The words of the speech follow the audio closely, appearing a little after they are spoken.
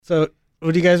So,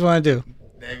 what do you guys want to do?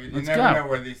 David, you never know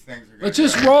where these things are going. Let's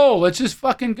just roll. Let's just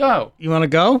fucking go. You want to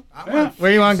go?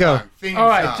 Where you want to go? All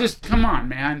right, just come on,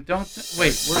 man. Don't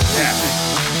wait. Where's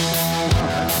that?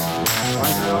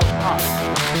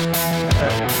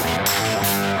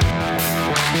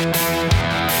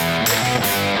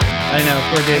 I know.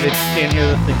 Poor David can't hear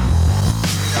the thing.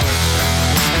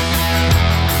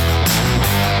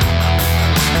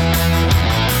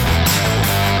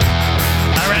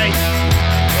 All right.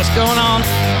 What's going on?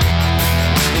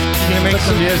 You gonna make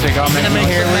some music? I'll make music.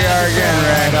 Here we are again,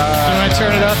 right? You want to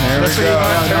turn it up? There we go.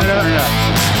 Turn it up.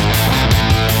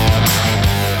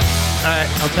 All right,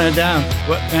 I'll turn it down.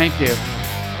 What? Thank you.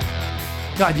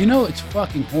 God, you know it's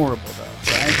fucking horrible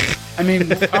though, right? I mean,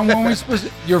 when we supposed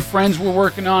to, your friends were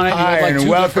working on it. You Hi, had like and two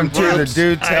welcome different to the groups.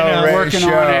 Do Tell Ray working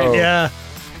Show. on it. Yeah.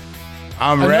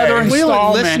 I'm Another Ray.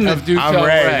 installment of Do I'm Tell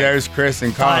Ray. Ray. There's Chris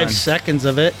and Colin. 5 seconds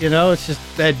of it, you know, it's just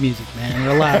bed music, man.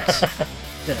 Relax.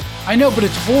 I know, but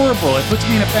it's horrible. It puts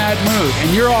me in a bad mood, and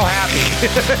you're all happy.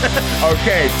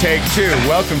 Okay, take 2.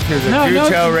 Welcome to the Do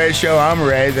Tell Ray Show. I'm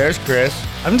Ray. There's Chris.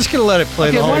 I'm just gonna let it play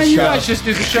Okay, the whole why don't show. you guys just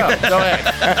do the show? Go ahead.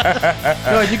 Go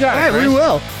ahead, you got it. All right, we Chris.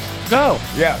 will. Go.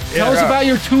 Yeah. Tell us about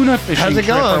your tuna fishing How's it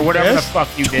trip going, or whatever Chris? the fuck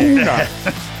you did. Tuna.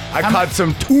 I caught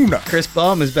some tuna. Chris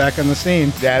Baum is back on the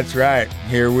scene. That's right.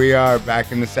 Here we are,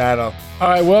 back in the saddle. All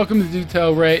right, welcome to Do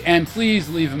Tell Ray, and please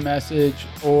leave a message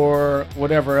or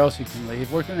whatever else you can leave.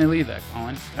 Where can they leave that,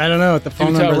 Colin? I don't know, at the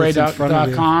phone number that's in front of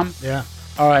you. DoTellRay.com. Yeah.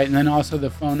 All right, and then also the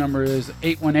phone number is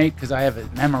 818, because I have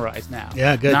it memorized now.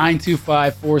 Yeah, good.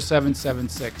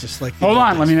 925-4776. Just like Hold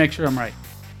on, let me make sure I'm right.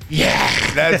 Yeah.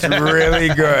 That's really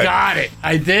good. Got it.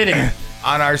 I did it.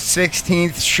 On our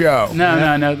 16th show.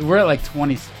 No. We're at like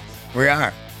 26. We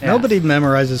are. Yeah. Nobody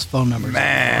memorizes phone numbers.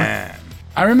 Man.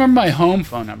 I remember my home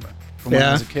phone number from when I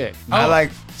Yeah. was a kid. I like...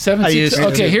 I used 762. to.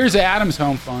 Okay, here's Adam's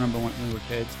home phone number when we were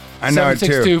kids. I know it too.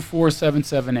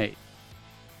 762-4778.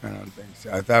 I don't think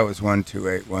so. I thought it was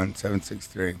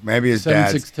 1281763. Maybe his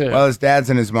dad's. 762. Well, his dad's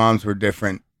and his mom's were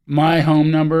different. My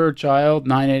home number, child,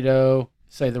 980.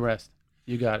 Say the rest.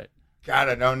 You got it. God,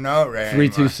 I don't know, Ray.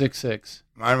 3266.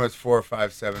 Mine was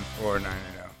 4574980.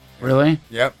 Really?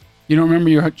 Yep. You don't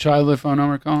remember your childhood phone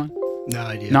number, Colin? No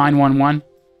idea. 911?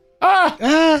 Ah!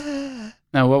 Ah,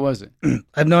 No, what was it? I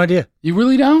have no idea. You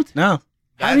really don't? No.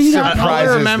 How do you not know? All I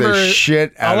surprises remember- the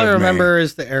shit out All of I me. remember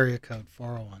is the area code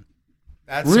 401.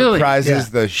 That Really? surprises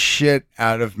Yeah. the shit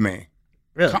out of me.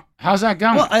 Really? How's that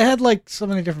going? Well, I had like so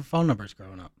many different phone numbers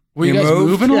growing up. Were you You guys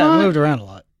moved? moving a Yeah, lot? I moved around a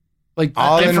lot. Like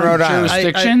All in different Rhode Island.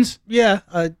 jurisdictions? Yeah.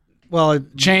 I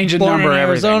Change a born number, in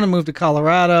Arizona, everything. moved to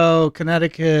Colorado,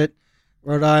 Connecticut,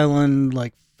 Rhode Island,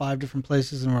 like 5 different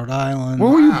places in Rhode Island. Where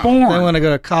were you Wow. born? Then when I go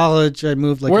to college, I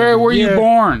moved like Where every were you year.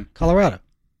 born? Colorado.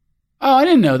 Oh, I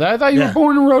didn't know that. I thought you Yeah. were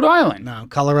born in Rhode Island. No,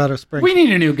 Colorado Springs. We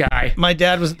need a new guy. My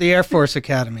dad was at the Air Force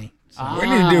Academy. So. We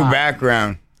need to do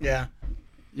background. Yeah.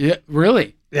 Yeah,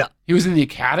 really? Yeah. He was in the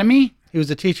academy? He was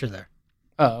a teacher there.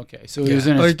 Oh, okay. So he was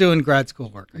in I was his... doing grad school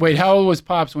work. Wait, how old was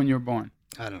Pops when you were born?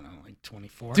 I don't know, like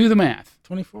 24. Do the math.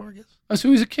 24, I guess. Oh, so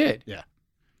he was a kid. Yeah.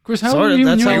 Chris, how Sort old of, were you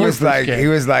when that's you how had He your was first like, kid? he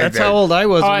was like That's that. how old I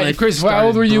was. All when I right, Chris, how started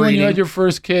old were you when you had breeding. your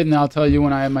first kid? And I'll tell you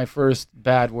when I had my first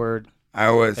bad word.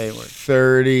 I was A word.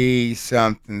 30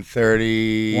 something,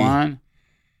 30, One.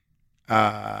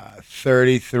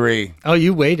 33. Oh,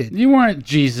 you waited. You weren't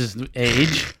Jesus'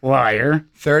 age. Liar.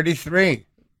 33.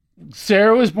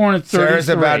 Sarah was born at 33. Sarah's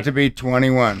about to be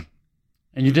 21.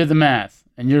 And you did the math.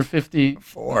 And you're 50.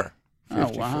 54.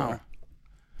 Oh, wow.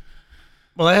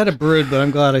 Well, I had a brood, but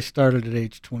I'm glad I started at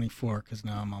age 24 because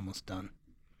now I'm almost done.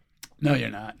 No, you're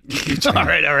not. all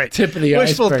right. Tip of the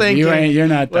Wishful iceberg. thinking. You're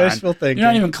not done. Wishful thinking. You're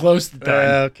not even close to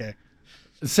done. Okay.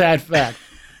 Sad fact.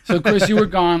 So, Chris, you were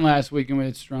gone last week and we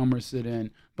had Stromer sit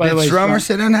in. By Did the way, Stromer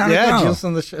sit in? How did Yeah, it go? just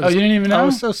on the show. Oh, you didn't even I know?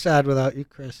 was so sad without you,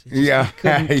 Chris. Yeah,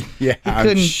 yeah, I'm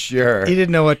couldn't- sure. He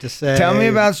didn't know what to say. Tell me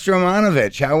about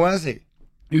Stromanovich. How was he?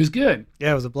 He was good.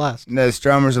 Yeah, it was a blast. The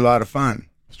Stromer's a lot of fun.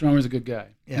 Stromer's a good guy.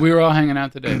 Yeah. We were all hanging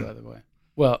out today, by the way.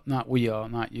 Well, not we all,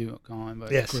 not you, Colin,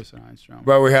 but Yes. Chris and I and Stromer.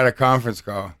 But we had a conference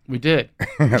call. We did.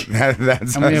 That's And we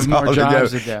have us more all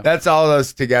jobs together. to do. That's all of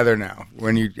us together now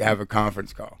when you have a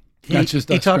conference call. Not just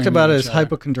he us talked screaming about at his each other.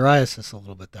 hypochondriasis a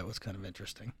little bit. That was kind of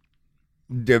interesting.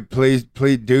 Please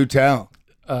do tell.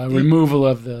 Removal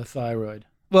of the thyroid.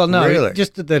 Well, no, Really?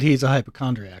 just that he's a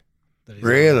hypochondriac. That he's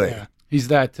Really? Yeah. He's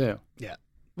that too. Yeah.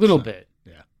 Little bit.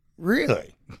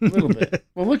 Really? A little bit.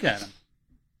 Well, look at him.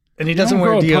 And he He doesn't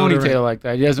wear grow a deodorant. ponytail like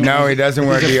that. He doesn't. No, he doesn't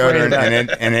wear he's afraid of deodorant,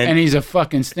 that. And he's a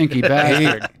fucking stinky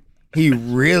bastard. he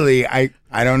really, I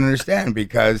don't understand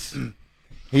because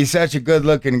He's such a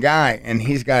good-looking guy, and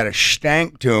he's got a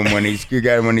stank to him when he's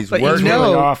But working.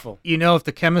 really awful. You know, if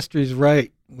the chemistry's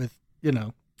right with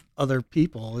other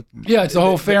people, Yeah, it's the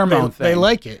whole pheromone thing. They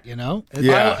like it, you know.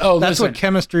 Yeah. That's what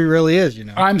chemistry really is, you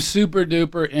know. I'm super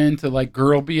duper into like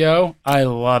girl BO. I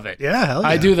love it. Yeah, hell yeah.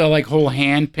 I do the like whole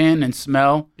hand pin and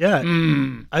smell. Yeah.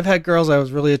 Mm. I've had girls I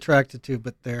was really attracted to,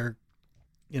 but their,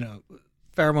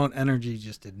 pheromone energy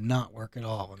just did not work at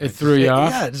all. It threw you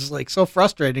off? Yeah, it's just like so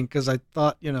frustrating because I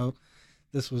thought,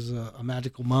 this was a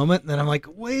magical moment. And then I'm like,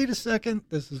 wait a second,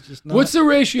 this is just not. What's the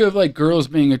ratio of like girls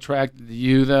being attracted to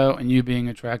you though, and you being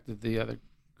attracted to the other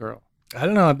girl? I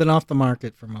don't know. I've been off the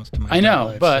market for most of my I know,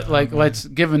 life, but so, like, let's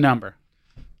give a number.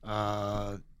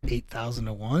 8,000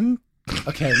 to 1.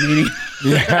 Okay, meaning.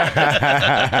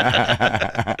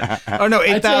 Oh no,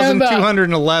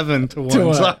 8,211 to 1. To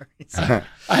 1. Sorry.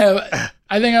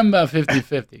 I think I'm about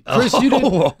 50-50. Chris, you did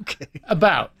okay.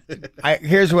 about.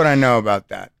 Here's what I know about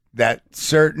that. That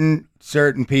certain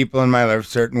people in my life,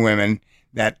 certain women,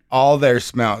 that all their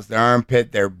smells, their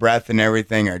armpit, their breath, and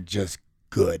everything are just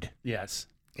good. Yes.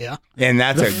 Yeah. And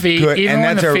that's The a feet, good, even and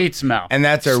when that's the a, feet smell. and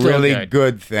that's a Still really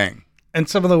good thing. And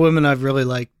some of the women I've really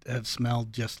liked have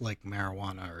smelled just like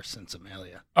marijuana or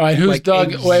sinsemilla. All right, who's Like, Doug?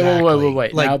 exactly.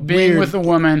 Wait. Like now, being weird- with a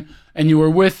woman and you were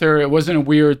with her, it wasn't a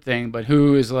weird thing, but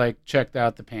who is like checked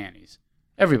out the panties?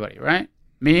 Everybody, right?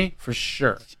 Me, for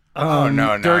sure. Oh,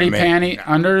 no. Dirty me. panty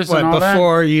unders What, and all that?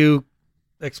 before you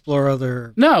explore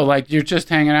other... No, like you're just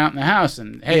hanging out in the house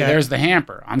and, hey, Yeah. there's the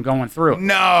hamper. I'm going through it.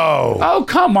 No. Oh,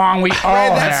 come on. We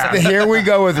all have. Here we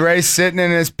go with Ray sitting in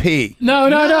his pee. No. I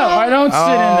don't sit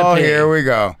in the Oh, pee. here we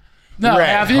go. No, Ray,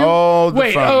 have you? hold the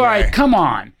Wait, phone, all right, Ray. come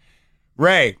on.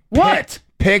 Ray. What?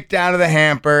 Picked out of the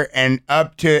hamper and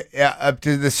up to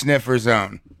the sniffer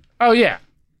zone. Oh, yeah.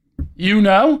 You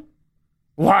know?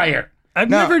 Liar. I've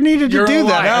No, never needed to you're do a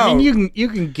that. liar. I mean, you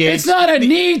can gauge... It's not a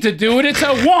need to do it, it's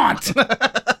a want.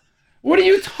 What are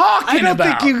you talking I don't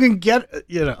about? think you can get...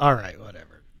 all right,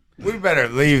 whatever. We better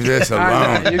leave this I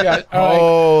know, alone. you got, all right.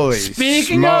 Holy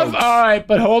Speaking smokes. of, all right,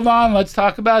 but hold on. Let's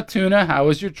talk about tuna. How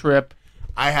was your trip?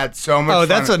 I had so much Oh, fun.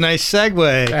 that's a nice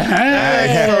segue.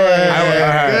 Hey.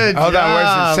 Good Hold on, where's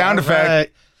the job. sound All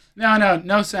effect? right.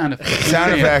 No sound effects.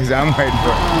 Sound effects, I'm waiting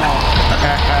for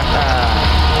it.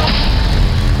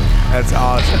 That's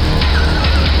awesome.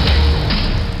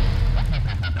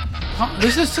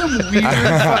 This is some weird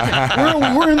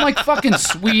fucking... We're in like fucking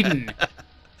Sweden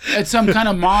at some kind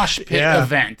of mosh pit Yeah.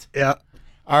 event. Yeah.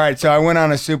 All right, so I went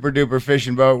on a super duper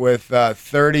fishing boat with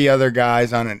 30 other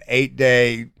guys on an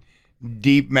 8-day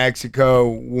deep Mexico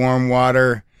warm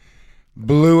water,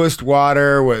 bluest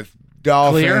water with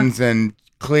dolphins and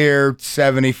clear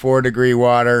 74-degree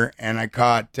water, and I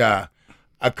caught a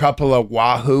couple of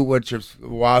wahoo, which is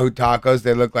wahoo tacos.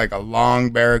 They look like a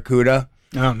long barracuda.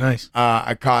 Oh, nice.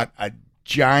 I caught a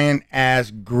giant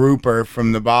ass grouper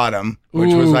from the bottom,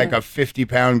 which was Ooh. like a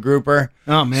 50-pound grouper.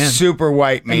 Oh, man. Super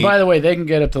white meat. And by the way, they can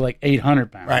get up to like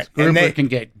 800 pounds. Right. Grouper And they- can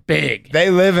get big. They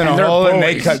live in And a they're hole, and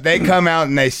boys. they come out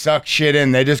and they suck shit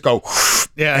in. They just go,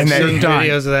 Yeah, and I've then- seen Done.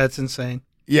 videos of that. It's insane.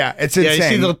 yeah, it's Yeah,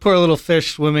 insane. you see the poor little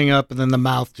fish swimming up, and then the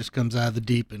mouth just comes out of the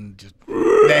deep and just...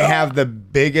 They have the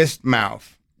biggest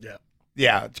mouth. Yeah.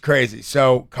 Yeah, it's crazy.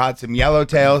 So caught some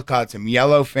yellowtails, caught some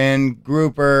yellowfin,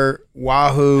 grouper,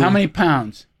 wahoo. How many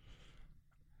pounds?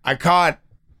 I caught,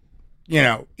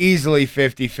 easily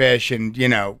 50 fish, and,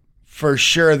 for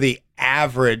sure the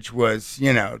average was,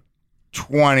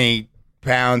 20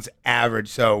 pounds average.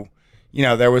 So,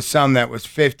 there was some that was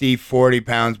 50, 40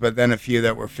 pounds, but then a few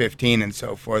that were 15 and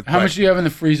so forth. How But much do you have in the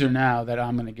freezer now that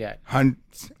I'm going to get?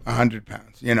 100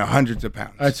 pounds, hundreds of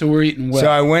pounds. All right, so we're eating well. So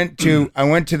I went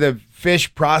to the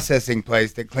fish processing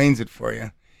place that cleans it for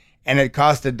you, and it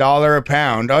cost $1 a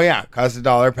pound. Oh yeah, it cost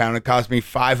 $1 a pound. It cost me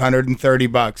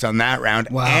 $530 on that round,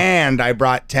 Wow. and I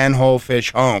brought 10 whole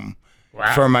fish home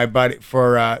Wow. for my buddy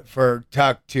for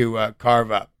Tuck to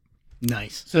carve up.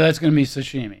 Nice. So that's going to be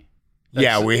sashimi.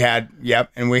 Yeah, we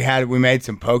made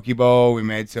some poke bowl. We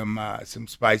made some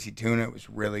spicy tuna. It was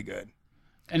really good.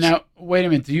 And now, wait a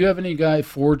minute. Do you have any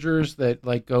forgers that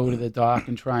like go to the dock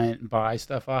and try and buy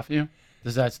stuff off you?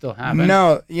 Does that still happen?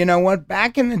 No, you know what?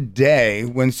 Back in the day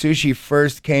when sushi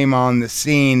first came on the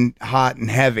scene hot and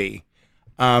heavy,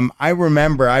 I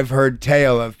remember I've heard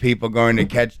tale of people going to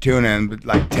catch tuna and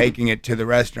like taking it to the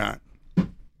restaurant.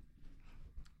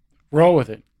 Roll with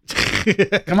it.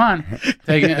 Come on.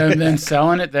 Taking it and then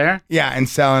selling it there? Yeah, and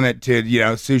selling it to,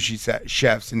 sushi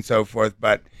chefs and so forth.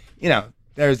 But,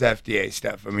 there's FDA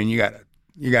stuff. I mean, you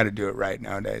gotta do it right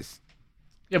nowadays.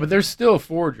 Yeah, but there's still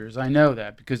forgers. I know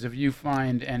that because if you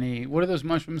find any, what are those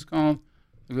mushrooms called?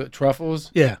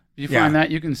 truffles. Yeah. You Yeah. find that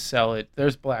you can sell it.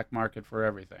 There's black market for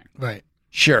everything. Right.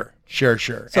 Sure.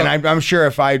 So- And I'm sure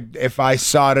if I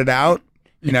sought it out,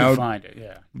 you know, can find it.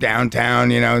 Yeah.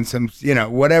 downtown, and some,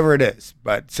 whatever it is,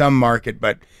 but some market,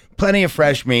 but plenty of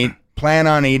fresh meat. Plan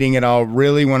on eating it all.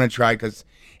 Really want to try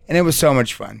and it was so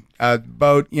much fun.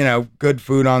 Boat, good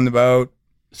food on the boat.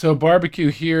 So barbecue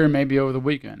here, maybe over the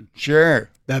weekend. Sure.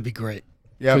 That'd be great.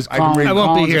 Yeah. 'Cause I can bring. I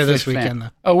won't be Colin's a here this fish fan. weekend, though.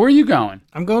 Oh, where are you going?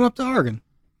 I'm going up to Oregon.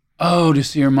 Oh, to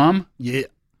see your mom? Yeah.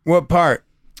 What part?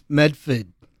 Medford.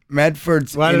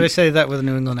 Medford's. Why did I say that with a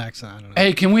New England accent? I don't know.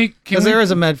 Hey, can we? Because there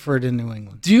is a Medford in New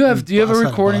England. Do you have a Outside of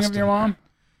recording of Boston. your mom?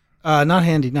 Not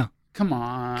handy, no. Come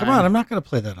on. Come on, I'm not going to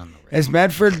play that on the radio. Is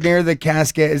Medford near the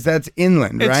Cascade? That's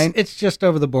inland, right? It's just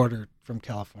over the border from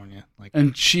California. Like,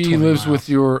 And she 20 lives miles. with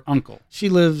your uncle. She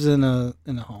lives in a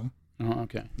home. Oh,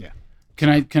 okay. Yeah. Can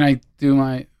I do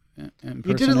my impersonation?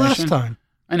 You did it last time.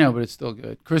 I know, but it's still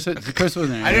good. Chris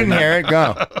wasn't here. I didn't hear it.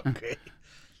 Go.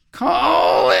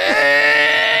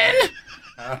 Colin!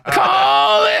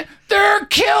 Colin! They're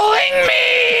killing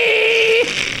me!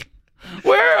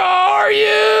 Where are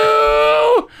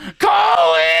you?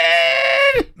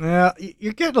 Colin! Yeah,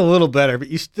 you're getting a little better, but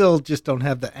you still just don't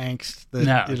have the angst. That,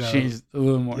 No, you know, she's a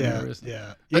little more yeah, nervous.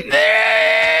 yeah. It's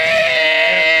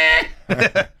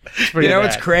pretty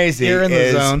What's bad. crazy You're in the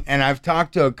is, zone. and I've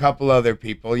talked to a couple other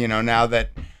people, now that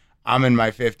I'm in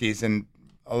my 50s and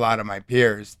a lot of my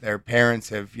peers, their parents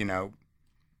have,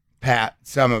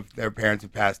 some of their parents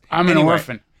have passed. I'm an Anyway,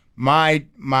 orphan.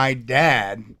 My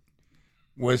dad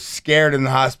was scared in the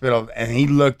hospital, and he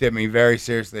looked at me very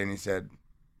seriously, and he said,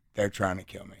 "They're trying to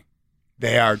kill me.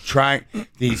 They are trying.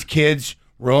 These kids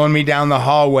rolling me down the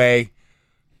hallway,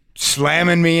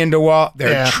 slamming me into wall.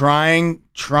 They're Yeah. trying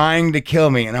to kill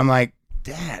me." And I'm like,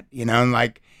 "Dad, and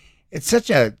like, it's such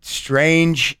a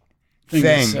strange Thing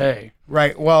thing, to say.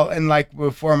 right?" Well, and like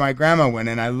before my grandma went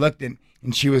in, I looked and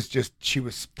she was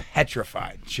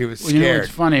petrified. She was Well, scared.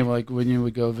 it's funny. Like when you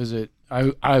would go visit,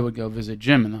 I would go visit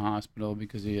Jim in the hospital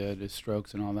because he had his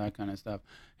strokes and all that kind of stuff.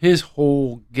 His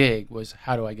whole gig was,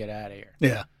 how do I get out of here?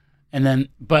 Yeah. And then,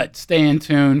 but stay in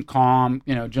tune, calm.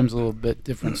 Jim's a little bit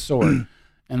different sort,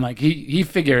 and like he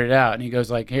figured it out, and he goes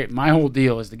like, "Here, my whole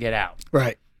deal is to get out.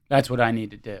 Right. That's what I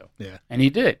need to do." Yeah. And he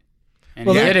did. And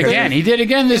Well, he that- did again. He did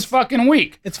again this fucking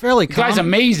week. It's fairly The guy's common.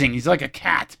 amazing. He's like a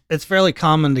cat. It's fairly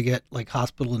common to get like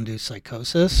hospital-induced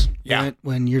psychosis. Yeah. right?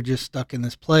 When you're just stuck in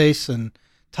this place and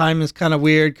time is kind of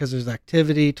weird because there's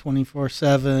activity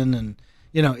 24/7, and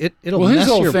it'll Well, his mess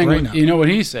whole your thing, brain up. you know what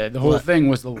he said? The whole What? thing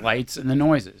was the lights and the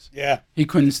noises. Yeah. He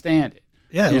couldn't stand it.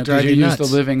 Yeah, it'll Because drive you're you used nuts.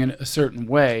 to living in a certain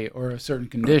way or a certain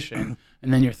condition,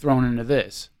 and then you're thrown into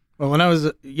this. Well, when I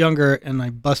was younger and I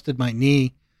busted my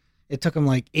knee, it took them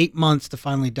like 8 months to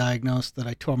finally diagnose that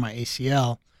I tore my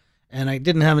ACL. And I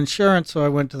didn't have insurance, so I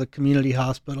went to the community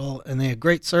hospital, and they had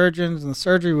great surgeons, and the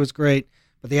surgery was great,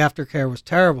 but the aftercare was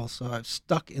terrible. So I was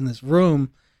stuck in this room,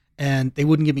 and they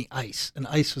wouldn't give me ice. And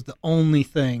ice was the only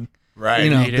thing, Right.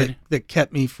 needed. that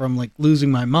kept me from like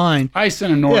losing my mind. Ice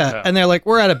and a Norco. Yeah, and they're like,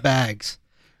 we're out of bags.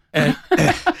 And,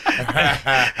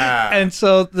 and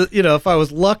so, if I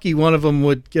was lucky, one of them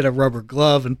would get a rubber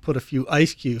glove and put a few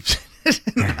ice cubes in it.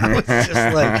 And I was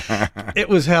just like, it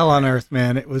was hell on earth,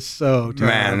 man. It was so terrible.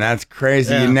 Man, that's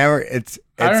crazy. Yeah. You never. It's.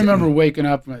 I remember waking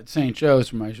up at St. Joe's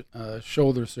for my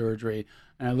shoulder surgery,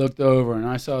 and I looked over and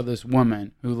I saw this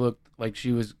woman who looked like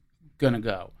she was gonna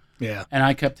go. Yeah. And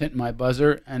I kept hitting my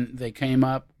buzzer, and they came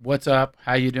up. "What's up?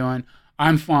 How you doing?"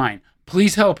 "I'm fine.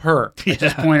 Please help her." I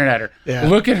just pointed at her. Yeah.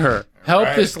 "Look at her. Help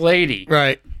Right. this lady."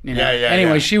 Right. Yeah,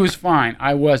 Anyway, yeah. she was fine.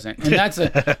 I wasn't. And that's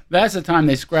the time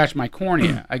they scratched my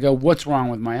cornea. I go, "What's wrong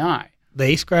with my eye?"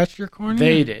 They scratched your cornea?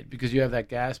 They did, because you have that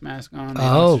gas mask on, the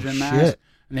Oh, oxygen mask, shit.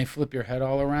 and they flip your head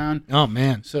all around. Oh,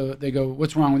 man. So they go,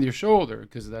 "What's wrong with your shoulder?"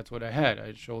 Because that's what I had. I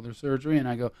had shoulder surgery, and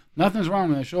I go, "Nothing's wrong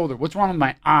with my shoulder. What's wrong with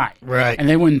my eye?" Right. And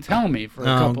they wouldn't tell me for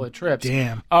a Oh, couple of trips.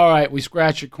 damn. "All right, we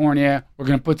scratched your cornea. We're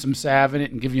going to put some salve in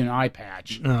it and give you an eye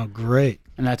patch." Oh, great.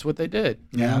 And that's what they did.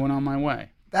 And Yeah. I went on my way.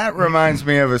 That reminds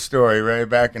me of a story right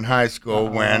back in high school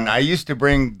when I used to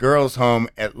bring girls home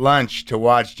at lunch to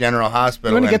watch General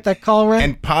Hospital You want to get that call, Ray?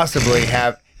 and possibly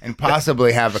have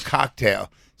a cocktail.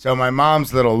 So my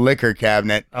mom's little liquor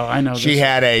cabinet, Oh, I know she this.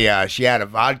 had a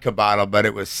vodka bottle, but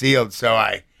it was sealed. So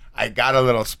I got a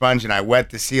little sponge and I wet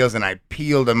the seals and I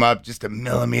peeled them up just a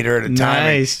millimeter at a time.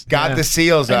 and Nice, Got yeah. the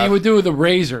seals And up you would do it with a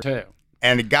razor, too.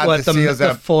 and it got What, the seals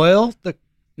the up. foil?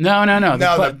 No. No,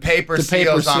 the the paper the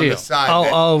seals on the seal. side.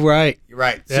 Oh, right.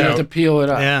 Right. So you have to peel it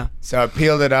up. Yeah. So I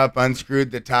peeled it up,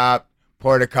 unscrewed the top,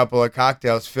 poured a couple of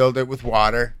cocktails, filled it with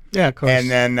water, Yeah, of course.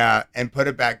 and then and put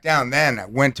it back down. Then I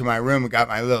went to my room and got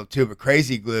my little tube of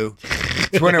crazy glue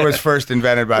It's when it was first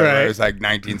invented, by the way. Right. It was like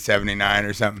 1979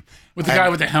 or something. With the guy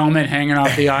with the helmet hanging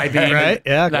off the I-beam. Right?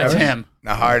 Yeah, That's gross. him.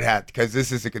 The hard hat, because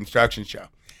this is a construction show.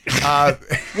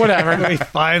 Whatever. We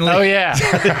finally. Oh, yeah.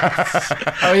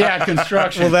 Oh, yeah,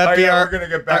 construction. Will that be We're our going to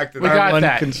get back to we that. got one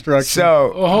that. construction?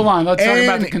 So, Well, hold on. Let's talk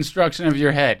about the And- construction of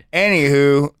your head.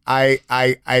 anywho,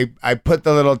 I put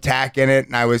the little tack in it,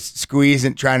 and I was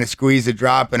trying to squeeze a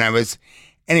drop, and I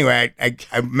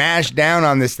mashed down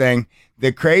on this thing.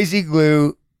 The crazy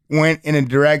glue went in a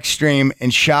direct stream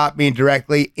and shot me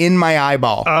directly in my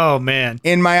eyeball. Oh man.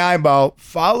 In my eyeball,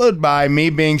 followed by me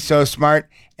being so smart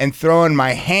and throwing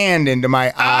my hand into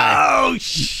my eye. Oh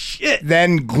shit.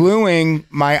 Then gluing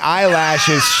my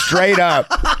eyelashes straight up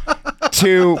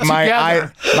to my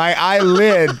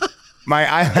eyelid. My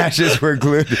eyelashes were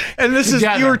glued. And this is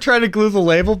Together. you were trying to glue the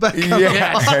label back on.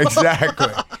 Yeah, exactly.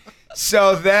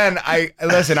 So then I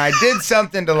did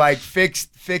something to like fix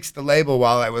the label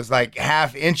while I was like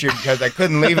half injured because I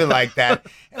couldn't leave it like that.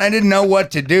 And I didn't know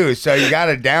what to do. So you got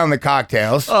to down the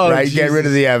cocktails, right? Jesus. Get rid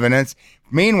of the evidence.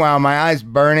 Meanwhile, my eye's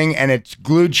burning and it's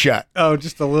glued shut. Oh,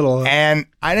 just a little. And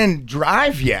I didn't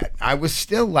drive yet. I was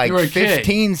still like You were a kid.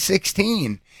 15,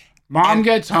 16. Mom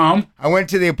gets home. I went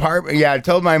to the apartment. Yeah, I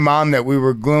told my mom that we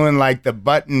were gluing like the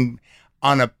button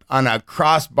on a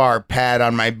crossbar pad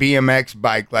on my BMX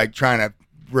bike, like trying to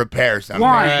repair something.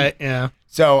 Why? Right, yeah.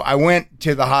 So I went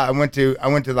to the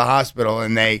the hospital,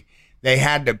 and they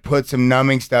had to put some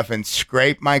numbing stuff and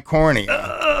scrape my cornea.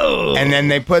 Oh. And then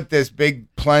they put this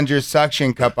big plunger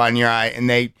suction cup on your eye, and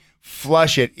they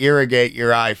flush it, irrigate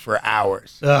your eye for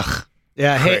hours. Ugh.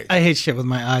 Yeah, Crazy. I hate shit with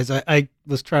my eyes. I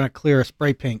was trying to clear a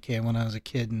spray paint can when I was a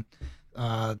kid and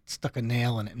stuck a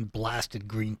nail in it and blasted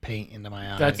green paint into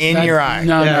my eyes. In your eye.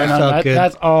 No, Yeah, it no, felt no. good.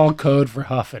 That's all code for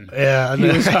huffing. yeah, and He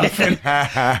then, was huffing.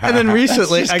 and then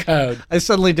recently That's just code. I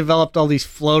suddenly developed all these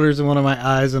floaters in one of my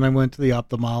eyes, and I went to the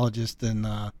ophthalmologist and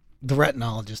the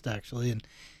retinologist actually,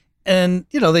 and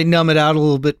you know they numb it out a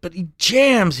little bit, but he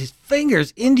jams his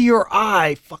fingers into your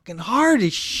eye fucking hard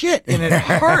as shit, and it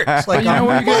hurts like You know a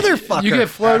what motherfucker. You get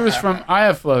floaters from. I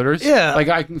have floaters. Yeah. Like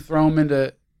I can throw them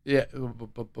into. Yeah.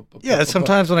 Yeah,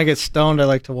 sometimes when I get stoned, I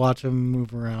like to watch them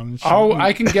move around. And shit. Oh,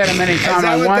 I can get them Is anytime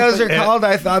that I what want. those are but- called?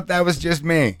 I thought that was just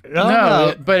me.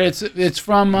 No, but it's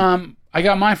from. I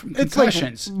got mine from It's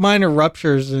concussions. like minor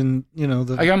ruptures and you know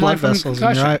the I got blood mine from vessels in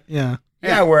your concussion. eye. Yeah.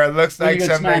 Yeah, where it looks Where you like get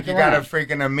something like smacked you got a around.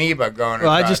 freaking amoeba going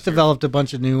Well, I across just your- developed a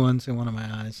bunch of new ones in one of my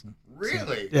eyes.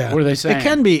 Really? Yeah. What are they saying? It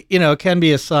can be, it can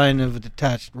be a sign of a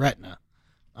detached retina,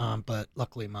 but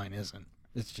luckily mine isn't.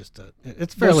 It's just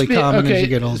it's fairly common as you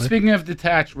get older. Speaking of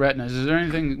detached retinas, is there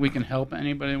anything we can help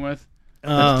anybody with?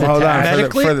 Hold on.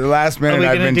 medically? For the last Are minute, we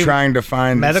I've gonna been do trying to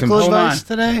find medical some. Hold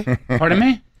advice on. today? Pardon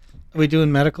me? Are we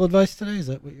doing medical advice today? Is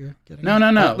that what you're getting? No, at?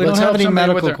 no, no. We Let's don't have help any somebody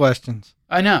with medical their- questions.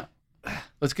 I know.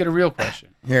 Let's get a real question.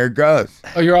 Here it goes.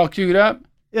 Oh, you're all queued up?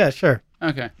 Yeah, sure.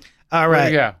 Okay. All Where'd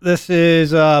right. you go? This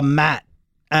is Matt.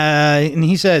 And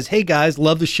he says, "Hey guys,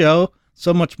 love the show.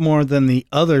 So much more than the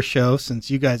other show since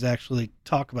you guys actually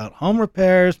talk about home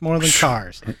repairs more than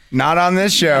cars. Not on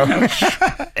this show.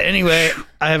 Anyway,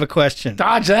 I have a question.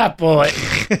 Dodge that bullet.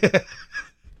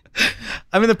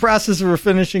 I'm in the process of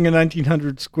refinishing a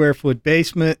 1,900 square foot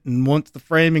basement, and once the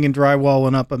framing and drywall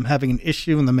went up, I'm having an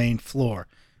issue in the main floor.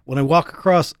 When I walk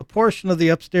across a portion of the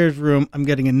upstairs room, I'm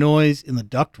getting a noise in the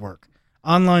ductwork.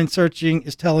 Online searching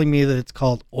is telling me that it's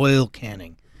called oil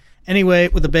canning. Anyway,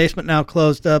 with the basement now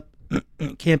closed up,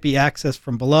 it can't be accessed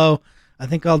from below. I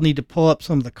think I'll need to pull up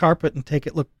some of the carpet and take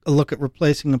a look at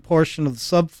replacing a portion of the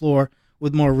subfloor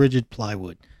with more rigid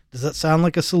plywood. Does that sound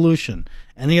like a solution?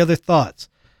 Any other thoughts?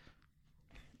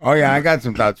 Oh, yeah, I got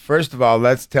some thoughts. First of all,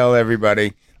 let's tell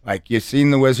everybody, like you've seen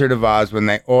The Wizard of Oz, when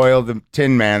they oil the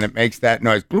Tin Man, it makes that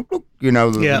noise. Bloop, bloop, you know,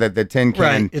 Yeah. the tin can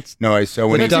Right, it's noise. So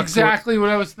when That's he, exactly what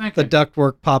I was The thinking.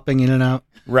 ductwork popping in and out.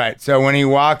 right. So when he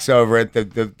walks over it,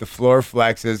 the floor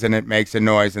flexes and it makes a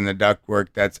noise in the ductwork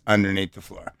that's underneath the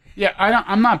floor. Yeah,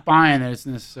 I'm not buying that it's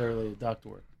necessarily a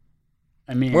ductwork.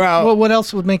 I mean, Well, what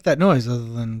else would make that noise other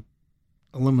than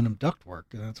aluminum ductwork?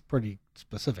 That's a pretty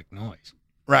specific noise.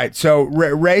 Right. So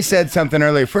Ray said something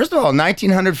earlier. First of all,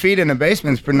 1,900 feet in a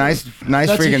basement is pretty nice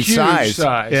that's a freaking huge size.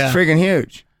 Yeah. It's freaking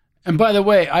huge. And by the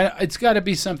way, it's got to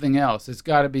be something else. It's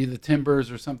got to be the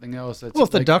timbers or something else. That's Well,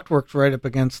 if the like- ductwork's right up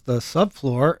against the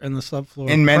subfloor and the subfloor.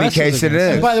 In many presses cases it against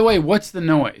is. And by the way, what's the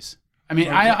noise? I mean,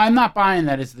 I'm not buying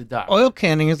that it's the duct. Oil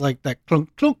canning is like that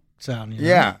clunk clunk sound. You know?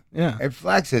 Yeah. Yeah. It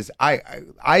flexes.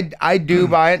 I do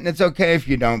buy it, and it's okay if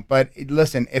you don't. But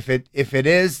listen, if it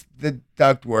is the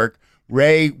ductwork,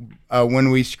 Ray, when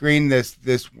we screened this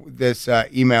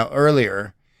email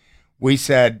earlier, we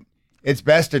said it's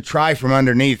best to try from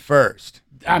underneath first.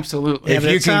 Absolutely. Yeah, if but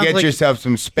you it can sounds get like yourself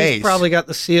some He's space. probably got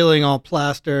the ceiling all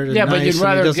plastered. And Yeah, but nice,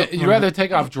 you'd rather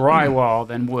take off drywall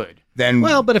than wood. then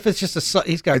Well, but if it's just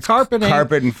he's got carpet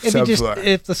carpet and if he just, subfloor.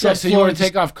 if the Yeah, so you want subfloor to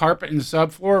take off carpet and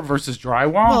subfloor versus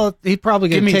drywall? well, he'd probably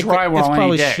Give gonna me take drywall it's any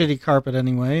probably day. shitty carpet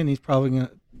anyway, and he's probably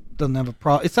gonna doesn't have a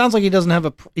problem. It sounds like he doesn't have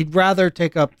a. He'd rather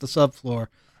take up the subfloor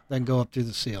than go up through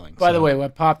the ceiling. By the way,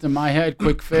 what popped in my head,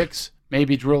 quick fix,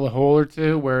 maybe drill a hole or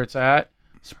two where it's at,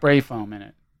 spray foam in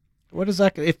it. what is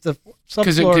that? If the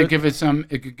Because it subfloor could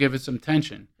give it some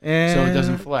tension so it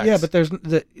doesn't flex. Yeah, but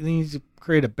it needs to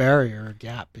create a barrier, a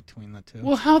gap between the two.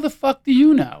 Well, how the fuck do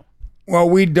you know? Well,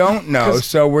 we don't know,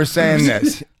 so we're saying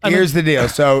this. Here's the deal.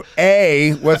 So,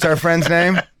 what's our friend's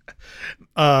name?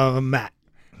 Matt.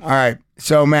 All right.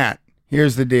 So, Matt,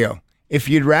 here's the deal. If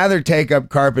you'd rather take up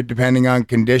carpet depending on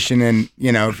condition and,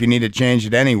 if you need to change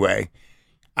it anyway,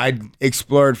 I'd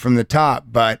explore it from the top.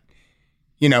 But,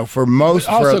 for most...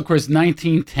 Also, Chris,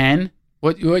 1910.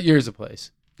 What year is the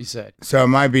place? You said. So it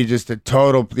might be just a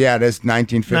total... Yeah, that's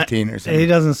 1915 or something. He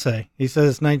doesn't say. He says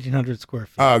it's 1,900 square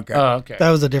feet. Oh, okay. Oh, okay.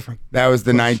 That was a different... That was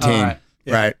the 19. All right.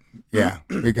 Right. Yeah,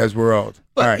 because we're old.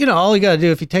 But, All right. all you got to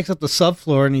do, if he takes up the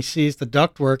subfloor and he sees the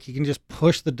ductwork, he can just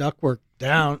push the ductwork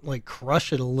down, like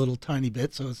crush it a little tiny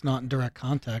bit so it's not in direct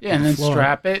contact Yeah, and with then the floor.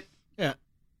 strap it. Yeah.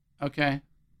 Okay.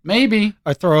 Maybe.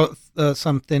 Or throw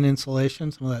some thin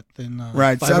insulation, some of that thin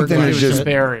Right, fiberglass something to It's just- just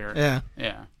barrier. Yeah.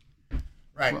 Yeah.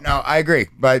 Right. No, I agree.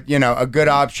 But, a good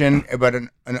option, but an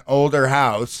older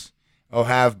house will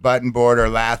have button board or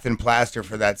lath and plaster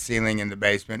for that ceiling in the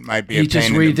basement. Might be He a just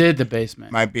pain in the, redid the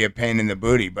basement. might be a pain in the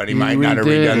booty, but he He might not have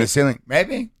redid redone it. the ceiling.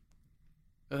 Maybe.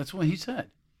 That's what he said.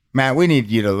 Matt, we need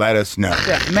you to let us know.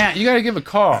 Yeah, Matt, you got to give a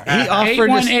call. He offered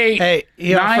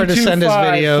to send his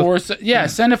video. Yeah,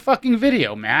 send a fucking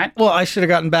video, Matt. Well, I should have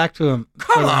gotten back to him.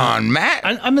 Come on, Matt.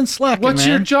 I'm in Slack, What's man.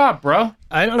 your job, bro?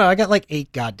 I don't know. I got like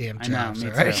 8 goddamn I know, jobs.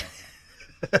 me all right? too.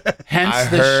 Hence I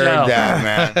the heard show. that,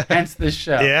 man. Hence the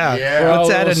show. Yeah. Yeah. We're all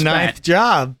What's at a little ninth spent.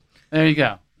 job? There you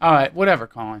go. All right, whatever,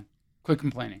 Colin. Quit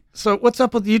complaining. So what's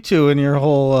up with you two and your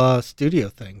whole studio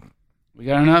thing? We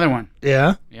got another one.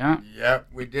 Yeah. Yeah. Yep,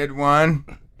 we did one.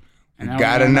 And now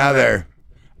Got we another.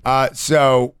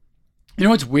 So, You know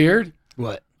what's weird?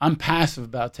 What? I'm passive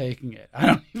about taking it. I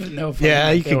don't even know if I'm Yeah,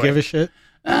 gonna you do could it. give a shit.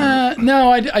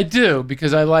 No, I do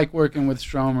because I like working with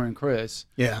Stromer and Chris.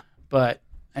 Yeah. But,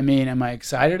 I mean, am I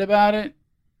excited about it?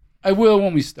 I will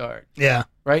when we start. Yeah.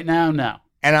 Right now, no.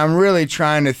 and I'm really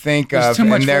trying to think There's of, too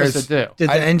much and for us there's, to do. Did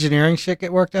the engineering shit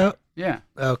get worked out? Yeah,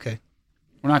 Okay.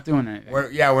 we're not doing anything.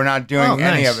 we're not doing Oh,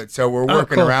 any nice. of it. So we're Oh,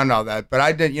 working cool. around all that. But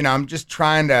I did, I'm just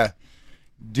trying to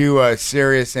do a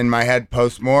serious in my head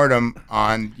postmortem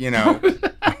on, Oh,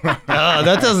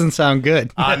 that doesn't sound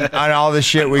good. on all the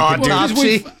shit we could do. Well, because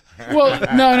Autopsy? well,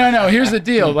 no. Here's the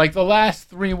deal. Like the last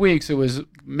 3 weeks, it was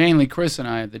mainly Chris and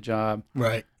I at the job,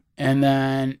 Right. and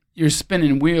then you're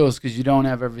spinning wheels because you don't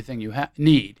have everything you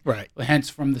need. Right. Hence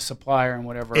from the supplier and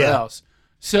whatever Yeah. else.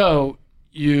 So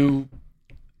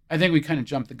I think we kind of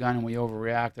jumped the gun and we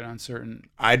overreacted on certain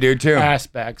I do too.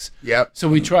 aspects. Yep. So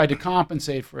we tried to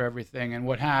compensate for everything, and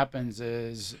what happens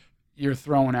is you're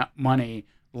throwing out money,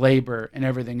 labor, and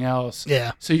everything else.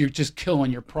 Yeah. So you're just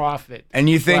killing your profit. And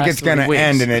you think last it's going 3 to weeks.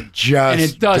 end, and it just And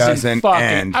it doesn't fucking.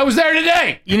 end. I was there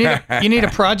today. You need a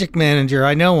project manager.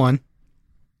 I know one.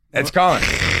 That's Colin.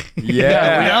 No,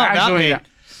 Yeah. actually, not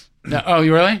no. Oh,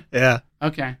 you really? Yeah.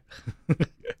 Okay.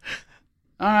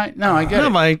 All right. No, I get No,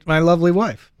 it. my lovely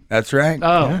wife. That's right.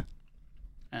 Oh.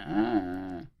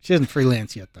 She doesn't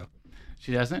freelance yet though.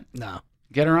 She doesn't? No.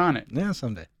 Get her on it. Yeah,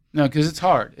 someday. No, because it's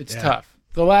hard. It's Yeah. tough.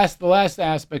 The last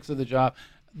aspects of the job,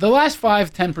 the last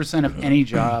 5-10% of any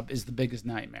job is the biggest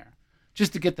nightmare.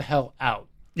 Just to get the hell out,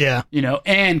 Yeah.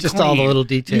 and Just clean. all the little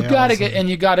details You gotta get, and- and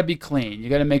you gotta be clean. You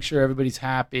gotta make sure everybody's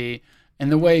happy.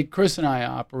 And the way Chris and I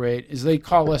operate is they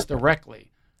call us directly.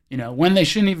 When they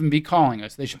shouldn't even be calling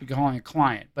us, they should be calling a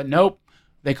client. But nope,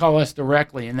 they call us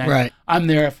directly, and then Right. I'm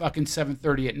there at fucking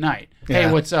 7:30 at night. Hey,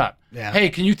 Yeah. what's up? Yeah. Hey,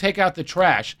 can you take out the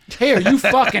trash? Hey, are you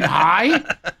fucking high?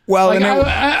 Well, Like,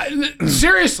 and it-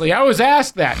 seriously, I was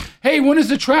asked that. Hey, when does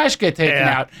the trash get taken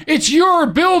Yeah. out? It's your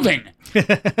building.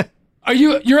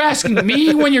 You're asking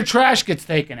me when your trash gets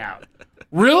taken out?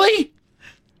 Really?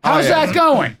 How's yeah. that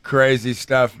going? crazy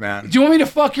stuff, man. Do you want me to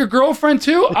fuck your girlfriend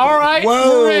too? All right,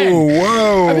 Whoa, we're in.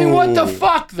 whoa. I mean, what the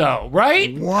fuck though,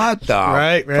 right? What the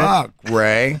Right. fuck,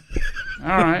 Ray? All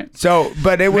right. So,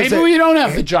 but it was. Maybe we don't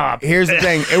have the job. Here's the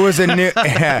thing. It was a new.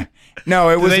 No,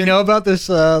 it Do was. they know about this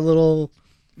little?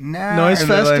 Noise a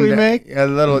fest little- we make? A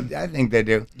little. I think they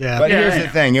do. Yeah. But Yeah, here's I the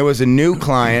know. thing. It was a new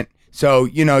client. So,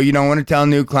 you don't want to tell a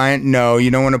new client no. You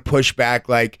don't want to push back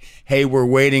like, hey, we're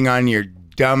waiting on your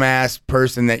dumbass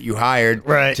person that you hired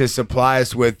Right. to supply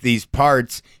us with these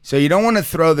parts. So you don't want to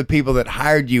throw the people that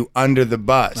hired you under the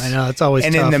bus. I know, it's always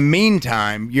And tough. in the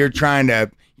meantime, you're trying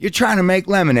to make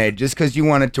lemonade just because you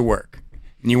want it to work.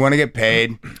 And you want to get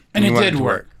paid. And you it want did to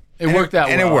work. It worked out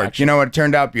well. And it worked. actually. You know what? It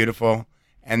turned out beautiful.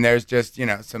 And there's just,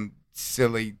 some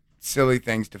silly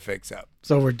things to fix up.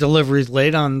 So were deliveries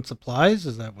late on supplies?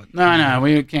 Is that what? No,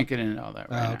 we can't get into all that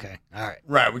right now. Okay. All right.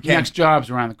 Right. We can't. Next job's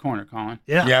around the corner, Colin.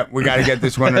 Yeah. Yeah, we got to get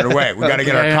this one away. We got to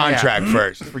get our Yeah. contract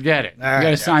first. Forget it. All You right. got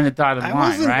to sign the dotted I line,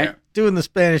 wasn't right? doing the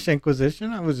Spanish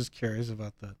Inquisition. I was just curious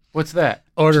about that. What's that?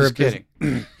 Order Just of business.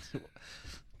 kidding.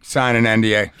 Sign an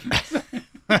NDA.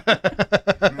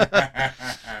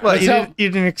 Well, Let's you help-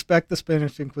 didn't expect the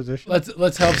Spanish Inquisition?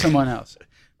 Let's help someone else.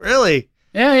 Really?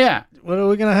 Yeah. What are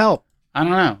we going to help? I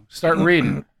don't know. Start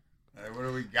reading. What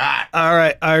do we got? All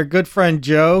right. Our good friend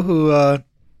Joe, who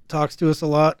talks to us a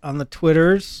lot on the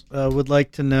Twitters, would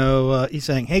like to know. He's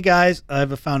saying, "Hey guys, I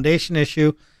have a foundation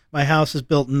issue. My house is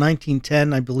built in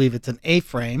 1910. I believe it's an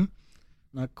A-frame.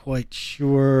 Not quite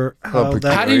sure how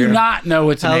peculiar. How do you not know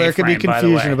it's an how there could be A-frame, by the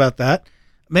confusion way? about that.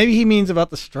 Maybe he means about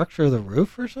the structure of the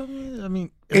roof or something. I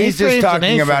mean, an He's just A-frame's an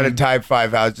talking about a A-frame. Type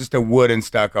 5 house, just a wood and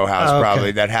stucco house, Oh, okay.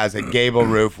 probably, that has a gable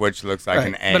roof, which looks like Right.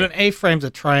 an A. But an A-frame's a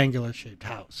triangular shaped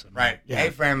house. I mean, Right. Yeah.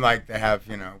 A-frame like they have,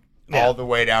 Yeah. all the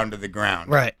way down to the ground.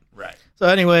 Right. Right. So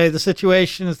anyway, the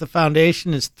situation is the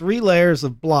foundation is 3 layers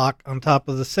of block on top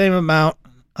of the same amount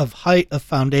of height of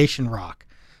foundation rock.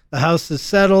 The house is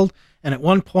settled, and at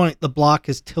one point the block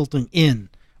is tilting in.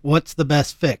 What's the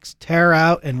best fix? Tear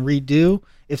out and redo?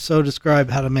 If so, describe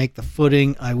how to make the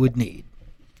footing I would need.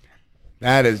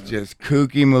 That is just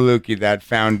kooky maluki, that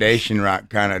foundation rock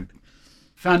kind of.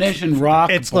 Foundation rock,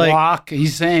 It's like- block.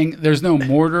 He's saying there's no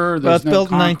mortar, Well, there's it's no built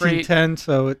concrete. in 1910,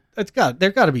 so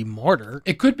there got to be mortar.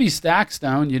 It could be stack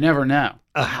stone. You never know.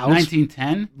 A house?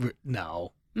 1910?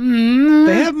 No. Mm,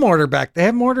 They have mortar back. They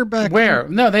have mortar back. Where?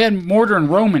 No, they had mortar in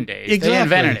Roman days. Exactly. They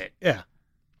invented it.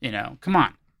 Yeah. Come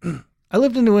on. I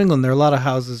lived in New England. There are a lot of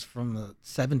houses from the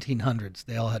 1700s.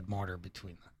 They all had mortar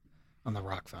on the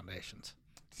rock foundations.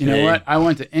 You know See. what? I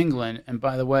went to England, and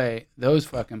by the way, those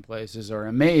fucking places are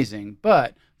amazing.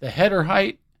 But the header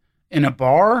height in a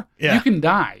bar, Yeah. you can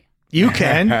die. You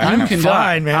can. I'm can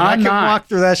fine, die. man. I I'm can not. walk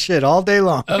through that shit all day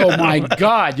long. Oh my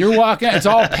God! You're walking. It's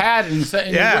all padded,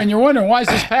 and you're wondering why is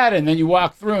this padded? And then you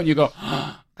walk through, and you go,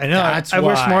 I know. That's I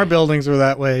wish why. more buildings were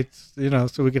that way. It's,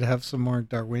 so we could have some more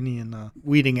Darwinian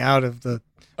weeding out of the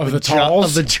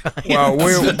talls? of the giants. Well,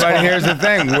 but here's the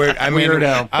thing.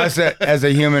 Weirdo. Us as a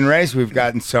human race, we've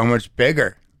gotten so much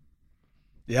bigger,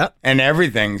 Yeah, and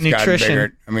everything's gotten Nutrition.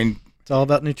 bigger. I mean, it's all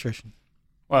about nutrition.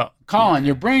 Well, Colin,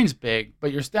 your brain's big,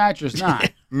 but your stature's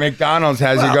not. McDonald's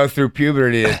has you go through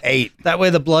puberty at 8. That way,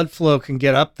 the blood flow can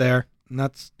get up there, and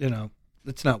that's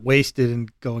it's not wasted in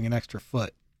going an extra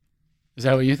foot. Is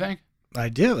that what you think? I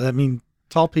do. I mean,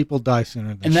 tall people die sooner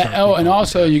than And short people. and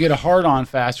also you get a hard on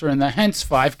faster, and hence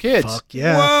 5 kids. Fuck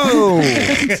yeah. Whoa!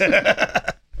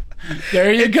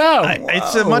 There you go.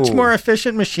 It's a much more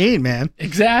efficient machine, man.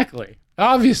 Exactly.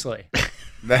 Obviously,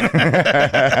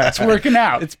 it's working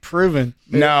out. It's proven.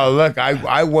 No, look,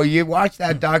 well, you watch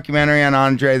that documentary on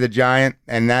Andre the Giant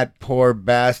and that poor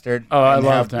bastard. Oh, I and how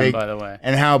loved him, big- by the way.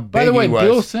 And how big By the way, he was.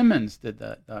 Bill Simmons did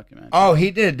that documentary. Oh, he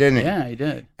did, didn't he? Yeah, he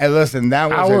did. Hey, listen, that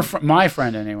was My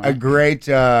friend, anyway. a great.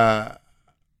 I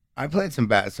played some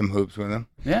hoops with him.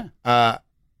 Yeah. Uh,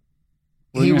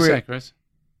 What were you he gonna re- say, Chris?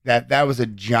 that was a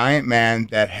giant man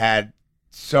that had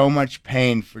so much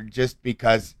pain for just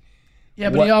because. Yeah,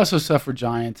 but What- he also suffered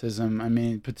giantism. I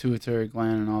mean, pituitary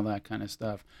gland and all that kind of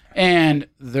stuff. And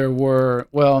there were,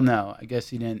 no, I guess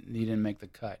he didn't make the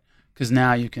cut because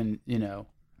now you can,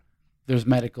 there's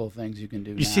medical things you can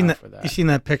do now for that. You seen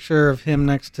that picture of him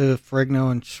next to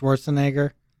Ferrigno and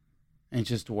Schwarzenegger? And it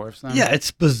just dwarfs them. Yeah,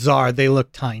 it's bizarre. They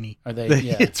look tiny. Are they?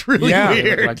 Yeah. It's really Yeah. They look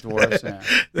weird. like dwarfs.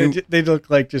 Yeah. They look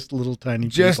like just little tiny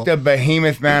Just people. a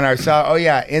behemoth man. I saw. Oh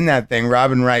yeah, in that thing,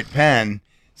 Robin Wright Penn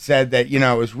said that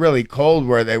it was really cold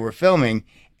where they were filming,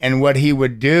 and what he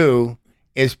would do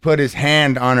is put his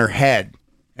hand on her head,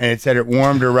 and it said it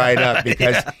warmed her right up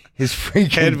because his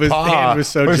freaking Hand was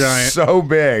so giant. so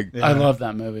big. Yeah. I love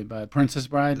that movie, by Princess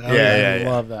Bride. Oh, yeah. I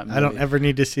love that movie. I don't ever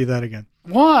need to see that again.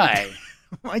 Why?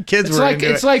 My kids It's were like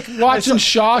into it's it. like watching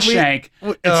Shawshank.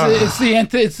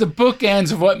 It's the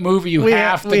bookends of what movie you We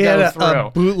have had- to we had go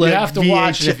a through. bootleg You have to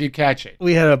watch it VH if you catch it.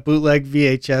 We had a bootleg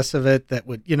VHS of it that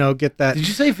would, get that. Did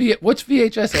you say what's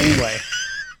VHS anyway?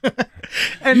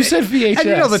 And You said VHS. And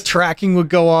you know the tracking would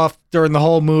go off during the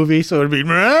whole movie, so it'd be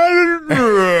That's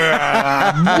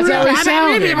how he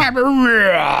sounded.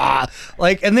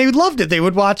 like, and they loved it. They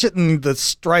would watch it and the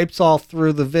stripes all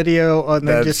through the video, and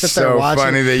they That's just sit there so watching.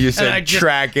 funny that you And I said just-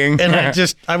 tracking. And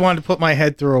I wanted to put my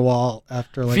head through a wall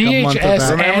after like a month of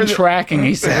VHS that. and tracking,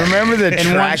 he said. Remember the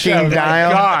In one show. tracking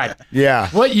dial? God. Yeah.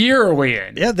 What year are we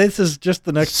in? Yeah, this is just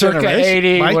the next Circa generation.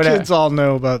 80, My whatever. kids all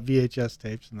know about VHS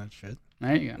tapes and that shit.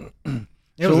 There you go.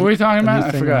 It So was what were we talking a new about?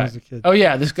 I thing when I forgot. was a kid. Oh,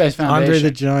 yeah, this guy's foundation. Andre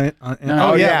the Giant.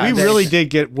 No, Oh yeah, we that's- really did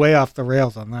get way off the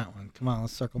rails on that one. Come on,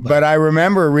 let's circle back. But I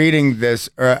remember reading this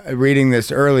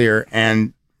earlier,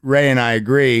 and Ray and I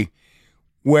agree,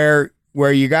 where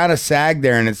you got to sag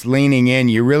there and it's leaning in.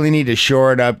 You really need to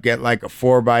shore it up, get like a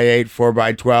 4x8,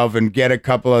 4x12, and get a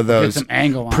couple of Get those some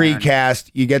angle on it.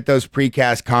 precast. You get those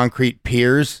precast concrete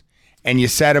piers, and you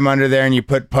set them under there, and you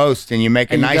put posts, and you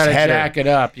make a And nice you got to header. jack it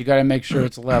up. You got to make sure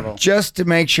it's level. Just to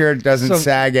make sure it doesn't So-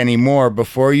 sag anymore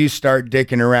before you start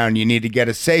dicking around, you need to get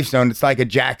a safe zone. It's like a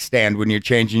jack stand when you're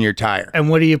changing your tire.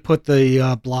 And what do you put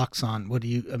the blocks on? What do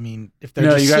you? I mean, if they're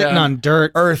No, just you gotta- sitting on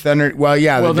dirt, Earth under, well,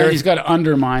 yeah, Well, the then dirt, he's got to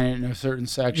undermine it in a certain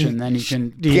section. Then he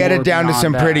can get it more down to beyond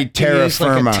some that. pretty do you terra use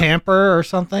like a firma. tamper or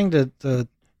something to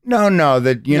No,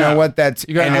 that you know No. what that's,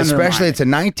 You gotta and especially undermine it's a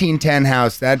 1910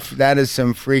 house. That is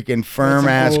some freaking firm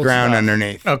ass old ground stuff.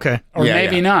 underneath. Okay. Or Yeah,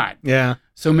 maybe yeah. not. Yeah.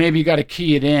 So maybe you got to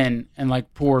key it in and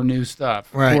like pour new stuff,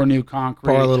 Right. pour new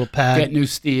concrete, Pour a little pad. get new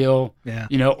steel, Yeah.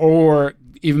 or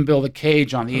even build a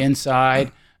cage on the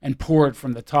inside and pour it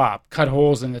from the top, cut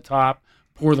holes in the top,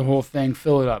 pour the whole thing,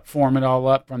 fill it up, form it all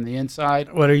up from the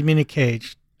inside. What do you mean a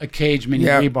cage? A cage meaning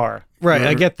Yeah. rebar. Right.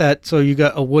 I get that. So you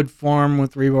got a wood form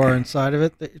with rebar inside of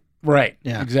it. Right.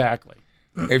 Yeah. Exactly.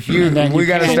 If you, And then we you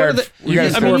got to can- start. What are the- We you got to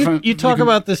just- I start. mean, from- you talk you can-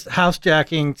 about this house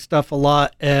jacking stuff a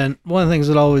lot, and one of the things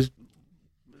that always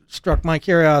struck my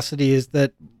curiosity is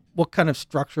that what kind of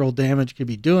structural damage could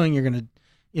be doing. You're gonna,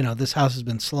 this house has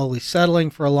been slowly settling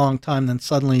for a long time, then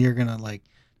suddenly you're gonna like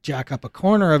jack up a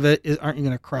corner of it. Aren't you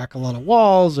gonna crack a lot of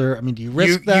walls, or I mean, do you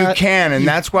risk that? You can, and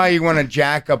that's why you want to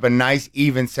jack up a nice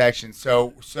even section.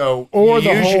 So Or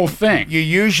you the whole thing. You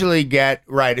usually get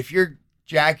right if you're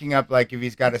jacking up, like if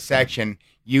he's got a section,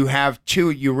 you have two.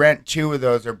 You rent two of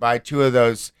those or buy two of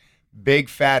those big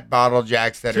fat bottle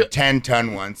jacks that are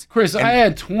 10-ton ones. Chris, I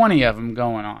had 20 of them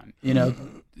going on,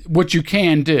 what you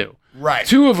can do. Right.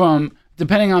 Two of them,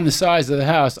 depending on the size of the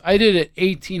house. I did an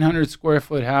 1,800 square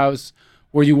foot house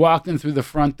where you walked in through the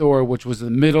front door, which was the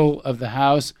middle of the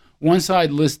house. One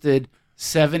side listed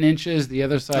 7 inches, the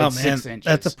other side 6 inches.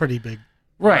 that's a pretty big.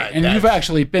 right. And you've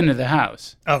actually been to the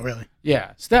house. Oh, really?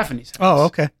 Yeah, Stephanie's house. Oh,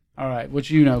 okay. All right, which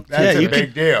you know. That's Yeah, a you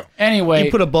big deal. Anyway, You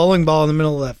put a bowling ball in the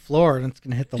middle of that floor, and it's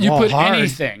gonna hit the you wall put hard.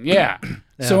 anything, yeah.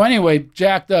 So anyway,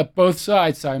 jacked up both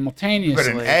sides Put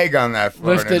simultaneously. an egg on that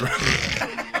floor. lifted,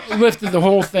 lifted the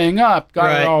whole thing up, got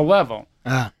Right. it all level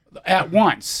Ah, at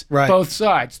once, Right. both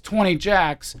sides, 20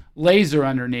 jacks, laser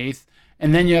underneath,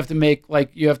 and then you have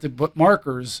to put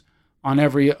markers on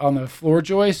the floor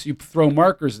joist. You throw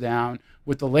markers down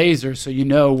with the laser so you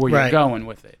know where Right. you're going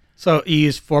with it. so you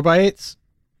use 4x8s?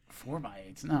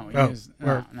 4x8s? No, Oh,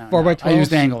 no. 4x12s? I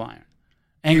used angle iron.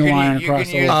 Angle You can- iron you across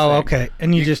can the use- whole Oh, thing. okay.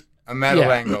 And you just a metal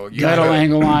Yeah. angle. You Metal put-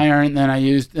 angle iron. Then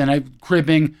I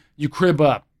cribbing. You crib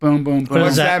up. Boom, boom, boom. What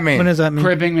does that mean? What does that mean?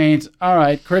 Cribbing means, all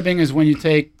right, cribbing is when you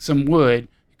take some wood,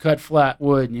 you cut flat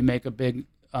wood, and you make a big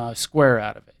square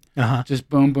out of it. Uh-huh. Just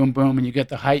boom, boom, boom, and you get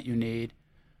the height you need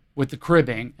with the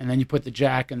cribbing, and then you put the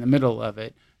jack in the middle of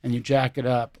it, and you jack it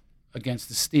up against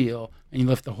the steel, and you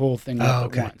lift the whole thing up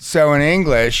okay. at once. So in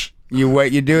English,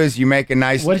 what you do is you make a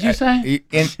nice. What did you say?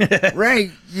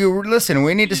 Ray, you listen.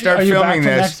 We need to start Are you filming back from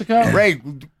this. Mexico? Ray,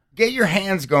 get your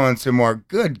hands going some more.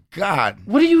 Good God.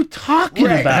 What are you talking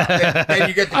Ray, about? then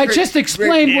you get the I cri- just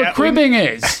explained Yeah, what cribbing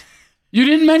is. You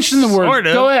didn't mention the word. Sort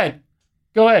of. Go ahead.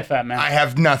 Go ahead, fat man. I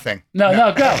have nothing. No,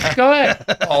 go ahead.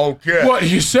 Okay. What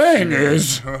he's saying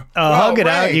is, hug it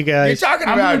out, you guys. You're talking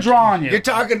I'm about gonna draw on you. You're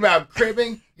talking about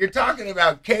cribbing. You're talking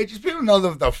about cages. People know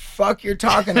what the fuck you're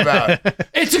talking about.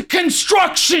 it's a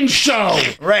construction show.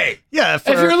 Ray. Yeah, If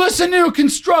you're listening to a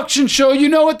construction show, you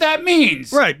know what that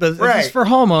means. right, but Right. it's for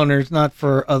homeowners, not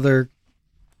for other.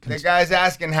 The guy's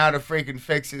asking how to freaking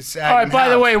fix his sagging All right, by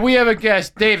the house. way, we have a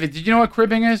guest. David, did you know what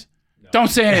cribbing is? Don't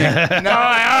say anything. No.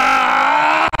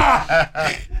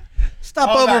 Stop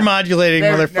Hold on. overmodulating,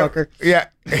 There- motherfucker. Yeah.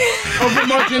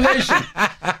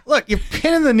 Overmodulation. Look, you're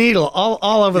pinning the needle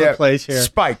all over Yeah. the place here.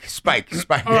 Spike.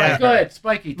 All right, go ahead,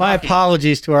 Spiky. My talk it.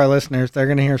 apologies to our listeners. They're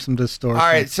going to hear some distortion. All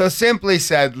right, so simply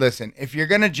said, listen, if you're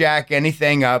going to jack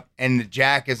anything up and the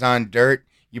jack is on dirt,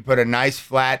 you put a nice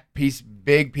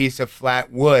big piece of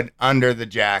flat wood under the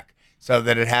jack so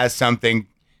that it has something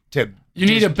to. You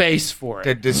need a base for it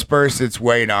to disperse its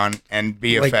weight on and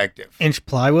be effective. Inch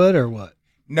plywood or what?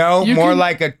 No, more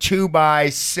like a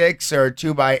 2x6 or a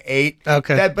 2x8.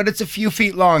 Okay. But it's a few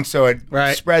feet long, so it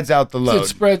spreads out the load.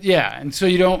 So and so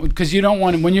you don't, because you don't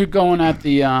want to, when you're going at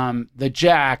the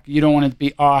jack, you don't want it to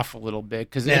be off a little bit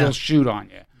because it'll shoot on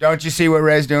you. Don't you see what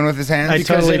Ray's doing with his hands? I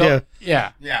totally do.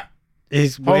 Yeah. Yeah.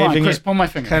 He's Hold on, waving Chris, it pull my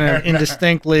finger. kind of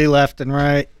indistinctly left and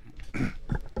right.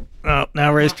 Oh,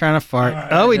 now Ray's trying to fart.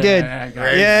 Oh, he did. Yay,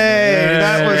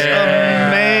 that was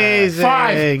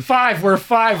amazing. Five. We're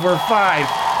five.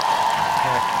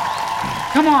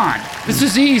 Come on. This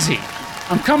is easy.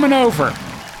 I'm coming over.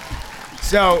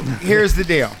 So here's the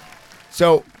deal.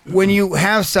 So when you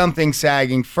have something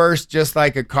sagging, first, just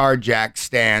like a car jack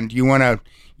stand, you want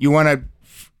to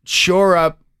shore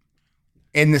up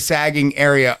in the sagging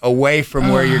area away from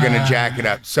where you're going to jack it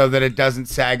up so that it doesn't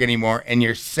sag anymore and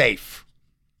you're safe.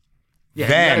 Yeah,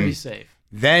 you gotta be safe.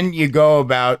 Then you go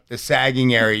about the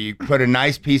sagging area. You put a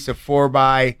nice piece of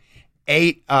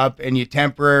 4x8 up and you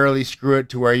temporarily screw it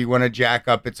to where you want to jack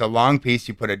up. It's a long piece.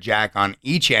 You put a jack on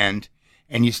each end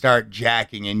and you start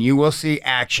jacking and you will see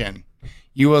action.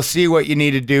 You will see what you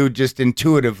need to do just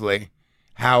intuitively,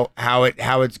 how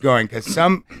it's going. Because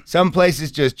some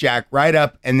places just jack right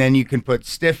up and then you can put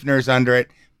stiffeners under it,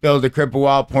 build a cripple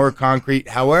wall, pour concrete.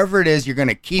 However it is, you're going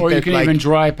to keep it. Or you can even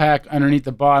dry pack underneath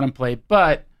the bottom plate.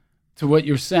 But to what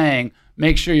you're saying,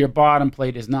 make sure your bottom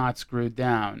plate is not screwed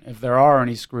down. If there are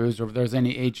any screws or if there's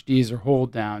any HDs or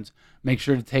hold downs, make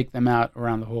sure to take them out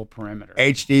around the whole perimeter.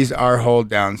 HDs are hold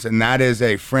downs, and that is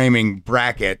a framing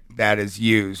bracket that is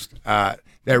used.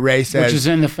 That Ray says, which is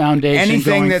in the foundation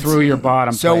going through your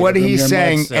bottom. So plate what he's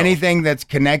saying, sill. anything that's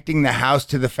connecting the house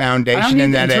to the foundation I don't need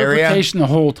in that area. Interpretation the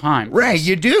whole time. Ray,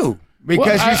 you do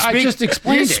because I just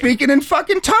explained you're it. speaking in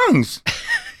fucking tongues.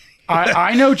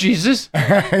 I know Jesus.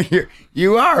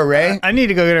 You are, Ray. I need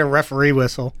to go get a referee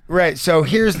whistle. Right. So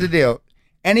here's the deal.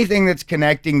 Anything that's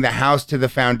connecting the house to the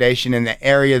foundation in the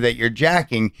area that you're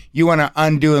jacking, you want to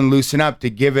undo and loosen up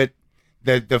to give it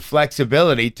the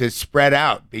flexibility to spread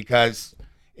out because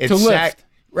it's to lift.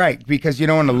 Right, because you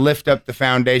don't want to lift up the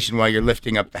foundation while you're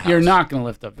lifting up the house. You're not going to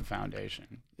lift up the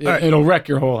foundation. It'll wreck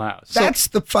your whole house. That's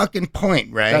the fucking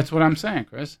point, Ray. That's what I'm saying,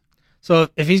 Chris. So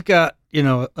if he's got,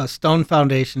 a stone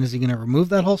foundation, is he going to remove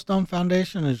that whole stone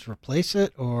foundation and just replace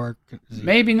it, or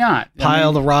maybe not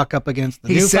pile the rock up against the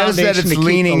new foundation? He says that it's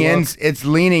leaning in. It's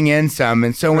leaning in some,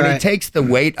 and so when he takes the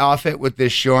weight off it with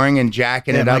this shoring and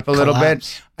jacking it up a little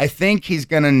bit, I think he's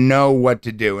going to know what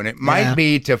to do, and it might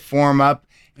be to form up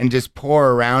and just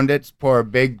pour around it. Pour a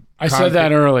big. I said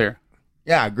that earlier.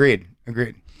 Yeah, agreed.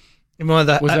 Was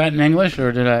that in English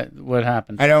or what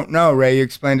happened? I don't know, Ray. You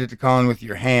explained it to Colin with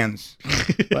your hands.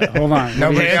 But hold on.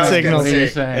 Nobody hand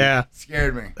signals. Yeah,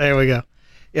 scared me. There we go.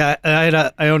 Yeah,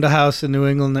 I owned a house in New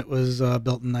England that was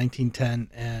built in 1910,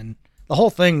 and the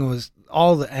whole thing was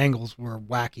all the angles were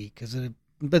wacky because it had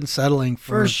been settling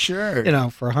for sure,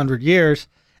 for 100 years.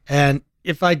 And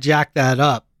if I jacked that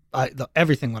up,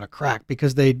 everything would have cracked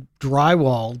because they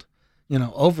drywalled,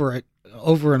 over it.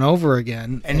 Over and over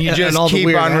again, and you just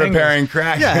keep on repairing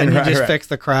cracks. Yeah, and you just fix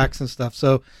the cracks and stuff.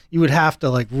 So you would have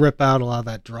to rip out a lot of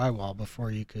that drywall before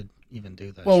you could even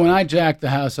do that. Well, when I jacked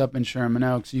the house up in Sherman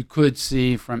Oaks, you could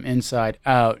see from inside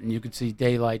out, and you could see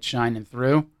daylight shining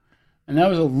through, and that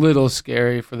was a little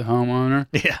scary for the homeowner.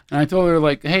 Yeah, and I told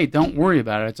her hey, don't worry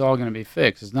about it. It's all going to be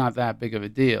fixed. It's not that big of a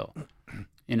deal,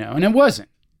 and it wasn't.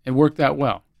 It worked out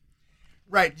well.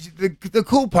 Right. The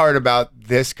cool part about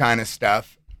this kind of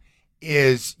stuff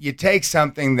is you take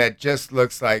something that just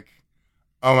looks like,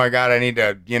 oh my God, I need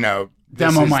to, demo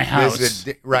my house.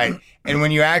 Right. And when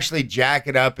you actually jack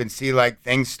it up and see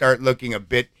things start looking a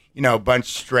bit, a bunch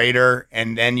straighter,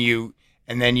 and then you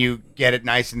get it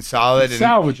nice and solid. It's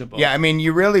salvageable. Yeah. I mean,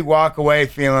 you really walk away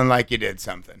feeling like you did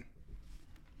something.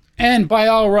 And by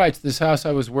all rights, this house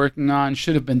I was working on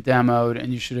should have been demoed,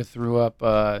 and you should have threw up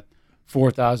a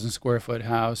 4,000 square foot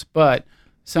house, but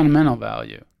sentimental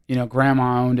value.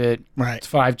 Grandma owned it. Right. It's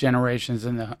 5 generations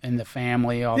in the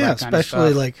family. All that kind of stuff.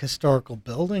 Especially historical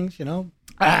buildings. You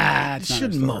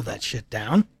shouldn't mow that shit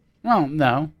down. Well,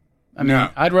 no. I mean,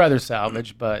 I'd rather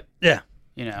salvage, but yeah,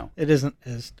 it isn't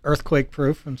as earthquake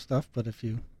proof and stuff. But if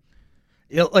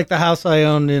like the house I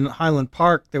owned in Highland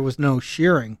Park, there was no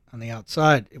shearing on the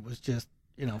outside. It was just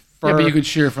fur. Yeah, but you could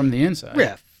shear from the inside.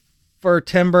 Yeah. Fir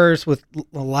timbers with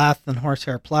lath and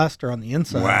horsehair plaster on the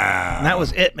inside. Wow. And that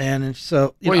was it, man. And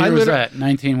so, what year was that?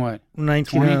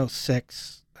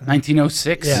 1906.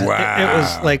 1906? Yeah. Wow. It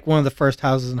was one of the first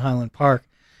houses in Highland Park.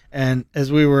 And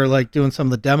as we were like doing some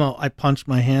of the demo, I punched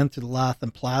my hand through the lath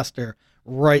and plaster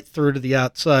right through to the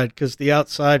outside because the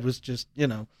outside was just,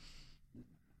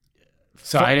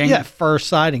 Siding? fur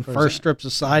siding, fur strips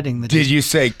of siding. Did you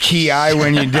say ki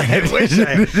when you did it?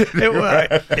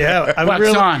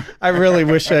 I really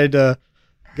wish I'd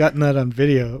gotten that on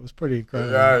video. It was pretty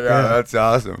incredible. Yeah, that's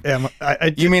awesome. Yeah,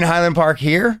 You mean Highland Park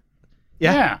here?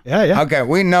 Yeah. Okay,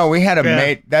 we had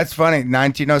a that's funny.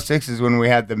 1906 is when we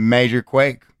had the major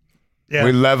quake. Yeah.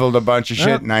 We leveled a bunch of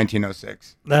shit in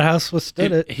 1906. That house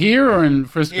withstood it. Here or in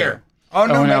Frisco? Here. Oh,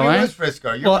 no, in maybe LA? it was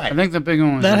Frisco. You're right. I think the big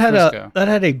one was That in had Frisco. that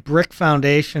had a brick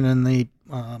foundation, and the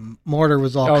mortar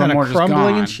was all the kind of mortar's crumbling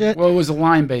gone. and shit. Well, it was a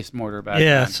lime-based mortar back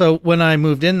Yeah. then. So when I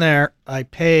moved in there, I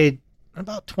paid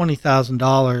about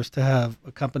 $20,000 to have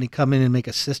a company come in and make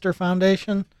a sister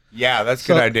foundation. Yeah, that's a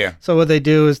good idea. So what they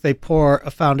do is they pour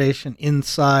a foundation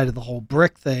inside of the whole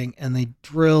brick thing, and they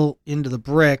drill into the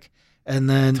brick, and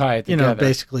then Tie it together.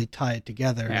 basically tie it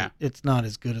together. Yeah. It's not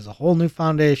as good as a whole new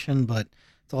foundation, but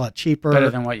it's a lot cheaper. Better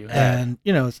than what you had. And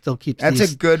it still keeps That's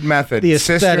a good method. the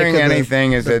aesthetic Sistering of the-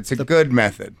 anything it's a good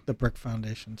method. the brick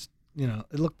foundations.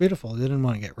 It looked beautiful. They didn't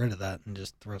want to get rid of that and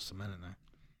just throw cement in there.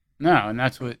 No, and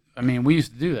that's what, we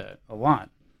used to do that a lot.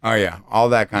 Oh yeah, all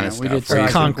that kind of We stuff. did seismic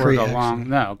Concrete, work actually. along.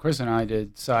 No, Chris and I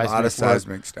did a seismic lot of work,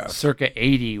 seismic stuff. circa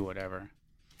 80, whatever.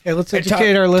 Hey, let's Hey,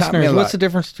 educate our taught me listeners. a What's lot. the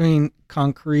difference between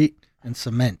concrete and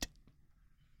cement?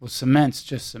 Well, cement's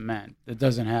just cement. It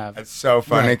doesn't have. That's so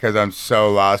funny because I'm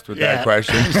so lost with that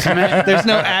question. Cement. There's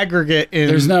no aggregate in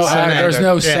There's no cement. there's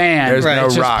no sand. There's Right. no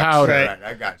It's just rocks. powder. Right,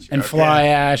 I got you. And Okay. fly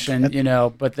ash and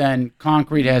but then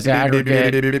concrete has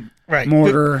aggregate. Right.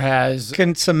 Mortar has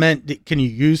Can you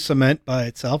use cement by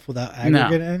itself without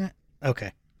aggregate in it?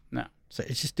 Okay. No. So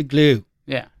it's just a glue.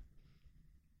 yeah.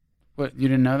 What, you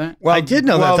didn't know that? Well, I did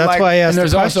know that. That's like- why I asked And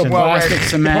there's the also question. plastic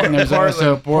cement and there's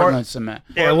also Portland- Portland cement.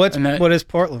 Yeah, and that- what is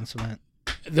Portland cement?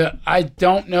 I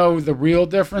don't know the real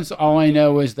difference. All I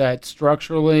know is that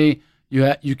structurally,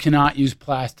 you cannot use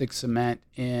plastic cement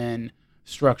in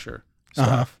structure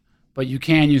stuff, but you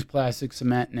can use plastic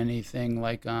cement in anything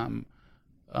like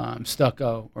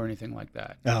stucco or anything like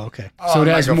that. Oh, okay. So it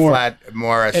has like a more- flat,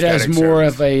 more It aesthetic has more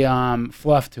surface. of a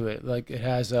fluff to it. Like it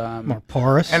has More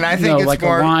porous. And I think it's like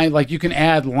more. a lime. Like you can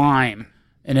add lime.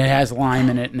 And it has lime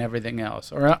in it and everything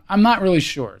else. Or I'm not really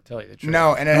sure, to tell you the truth.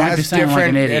 No, and it I might be has sounding like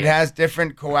different. an idiot. It has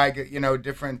different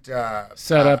different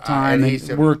setup time, and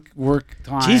adhesive. work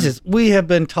time. Jesus, we have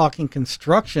been talking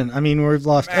construction. I mean, we've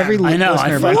lost every I know.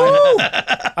 listener.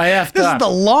 I effed This up. is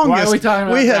the longest Why are we talking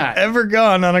about we have that? ever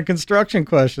gone on a construction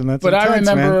question. That's But I intense,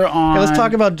 remember man. on- Hey, let's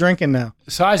talk about drinking now.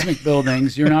 Seismic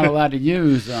buildings, you're not allowed to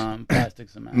use plastic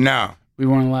cement. No, We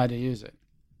weren't allowed to use it.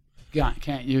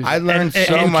 Can't use I it. learned And-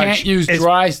 so And you much. can't use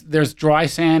there's dry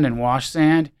sand and wash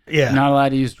sand. Yeah. You're not allowed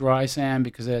to use dry sand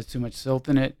because it has too much silt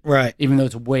in it. Right. Even though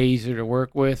it's way easier to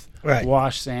work with. Right.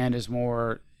 Wash sand is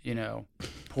more,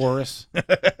 porous.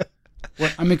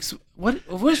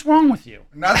 What's wrong with you?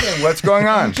 Nothing. What's going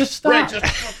on? Just stop.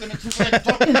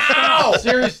 Fucking stop.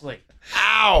 Seriously.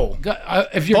 Ow!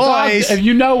 If your dog, Boys. if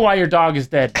you know why your dog is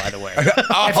dead, by the way.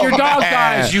 If your dog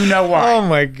dies, you know why. Oh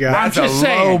my God. I'm That's a just low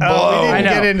saying. blow. we I didn't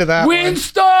know. get into that one.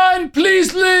 Winston,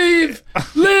 please leave.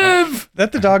 Live. Is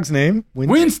that the dog's name?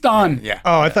 Winston. Yeah.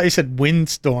 Oh, I thought you said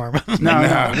Windstorm. No.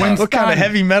 Winston. What kind of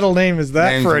heavy metal name is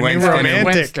that Name's for a new Winston.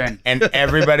 romantic? Winston. And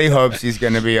everybody hopes he's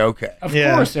going to be okay. Of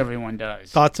Yeah. course, everyone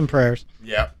does, Thoughts and prayers.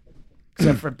 Yep.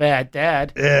 except for bad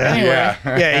dad. Yeah. Anyway.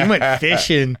 Yeah. Yeah, he went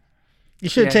fishing. You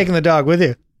should have Yeah. taken the dog with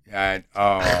you. He's a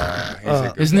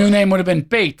good His boy. new name would have been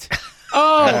Bait.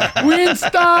 Oh,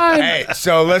 Winston. Hey,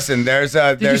 so listen, there's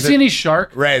a Did you see any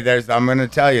shark? Ray, I'm going to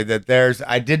tell you that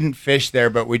I didn't fish there,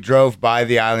 but we drove by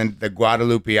the island, the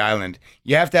Guadalupe Island.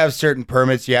 You have to have certain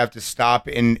permits. You have to stop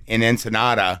in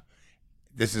Ensenada.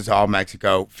 This is all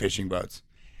Mexico fishing boats.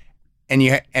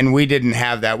 And we didn't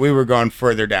have that. We were going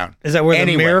further down. Is that where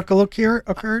Anyway. the miracle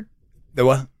occurred? The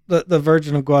what? The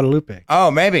Virgin of Guadalupe.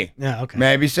 Oh, maybe. Yeah, okay.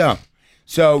 Maybe so.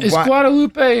 So Is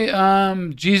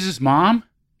Guadalupe Jesus' mom?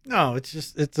 No, it's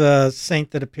a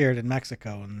saint that appeared in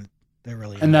Mexico, and they're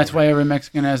really. And that's why every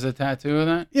Mexican has a tattoo of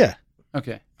that? Yeah.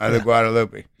 Okay. the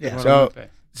Guadalupe. Yeah. Guadalupe.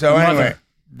 So Mother. anyway,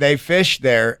 they fish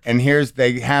there, and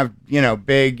they have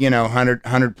big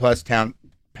 100 plus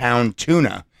pound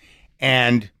tuna,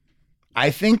 and I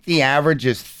think the average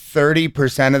is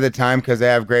 30% of the time because they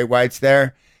have great whites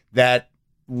there.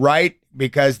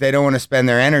 Because they don't want to spend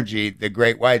their energy, the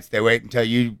great whites, they wait until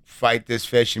you fight this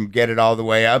fish and get it all the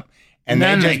way up, and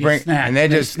then they they just get bring snapped. and they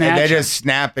They just snatch it.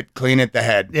 snap it clean at the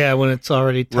head. Yeah, when it's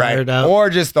already tired Right. out. Or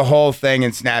just the whole thing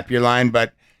and snap your line.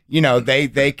 But,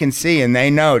 they can see and they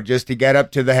know just to get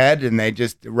up to the head, and they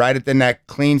just right at the neck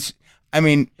I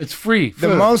mean, It's free. the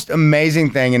food. most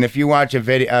amazing thing, and if you watch a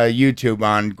video, YouTube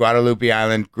on Guadalupe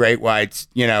Island, great whites,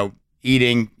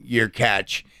 eating your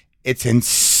catch, it's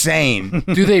insane.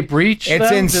 Do they breach? It's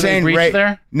though? insane. Do they breach right?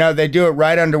 there? No, they do it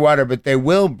right underwater, but they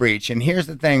will breach. And here's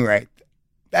the thing, right?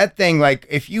 That thing, like,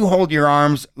 if you hold your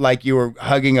arms like you were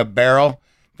hugging a barrel,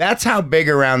 that's how big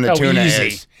around the Oh, tuna easy.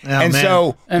 is. Oh, and man.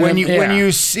 so And when then- when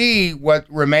you see what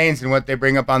remains and what they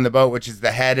bring up on the boat, which is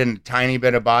the head and a tiny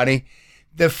bit of body,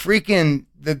 the freaking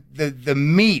the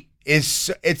meat is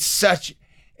it's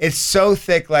so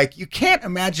thick, like you can't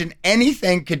imagine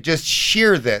anything could just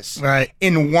shear this Right.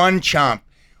 in one chomp.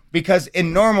 Because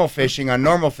in normal fishing, on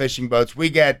normal fishing boats, we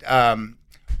get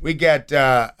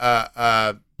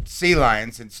sea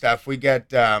lions and stuff. We get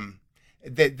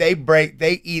they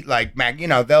eat like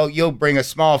you'll bring a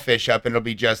small fish up and it'll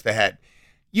be just the head.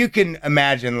 You can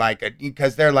imagine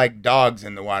because they're like dogs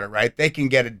in the water, right? They can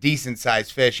get a decent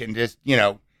sized fish and just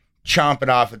chomp it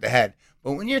off at the head.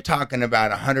 But when you're talking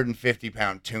about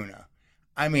 150-pound tuna,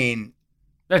 I mean,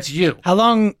 That's you. How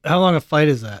long a fight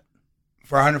is that?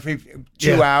 for 150, 2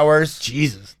 Yeah. hours.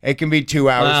 Jesus. It can be 2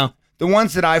 hours. Wow. The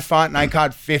ones that I fought and I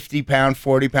caught 50-pound,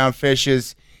 40-pound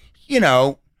fishes,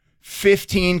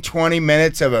 15, 20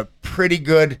 minutes of a pretty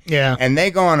good, Yeah. and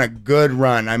they go on a good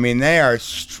run. I mean, they are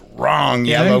strong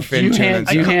Yeah, yellowfin tunas.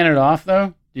 Do you hand it off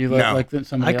though? Do you No. like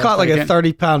somebody I else caught like take a it?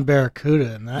 30-pound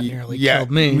barracuda, and that nearly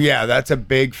killed me. Yeah, that's a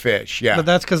big fish. Yeah. But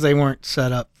that's because they weren't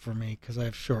set up for me because I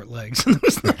have short legs. And there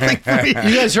was nothing for me.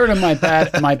 You guys heard of my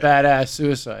badass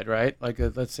suicide, right? Like,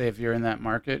 let's say if you're in that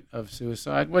market of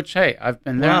suicide, which hey, I've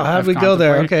been there. Wow, how'd I've we go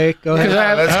there? contemplated. Okay, go Because ahead.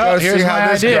 I- Let's go here's see how my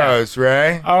this idea. goes,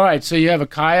 Ray. All right, so you have a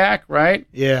kayak, right?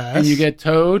 Yeah. And you get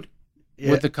towed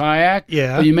Yeah. with the kayak.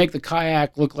 Yeah. But you make the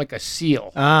kayak look like a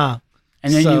seal, Ah,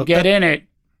 and then so you get in it,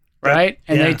 right?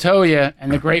 And yeah. they tow you,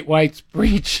 and the great whites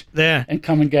breach there. and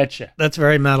come and get you. That's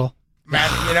very metal. Man,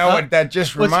 you know what? That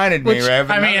just reminded me, which- Ray. of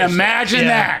I mean, another imagine Yeah.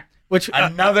 that. Which story.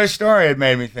 Another story it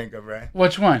made me think of, Ray.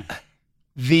 Which one?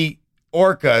 The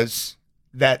orcas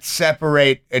that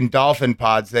separate in dolphin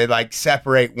pods, they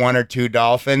separate one or two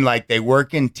dolphin, they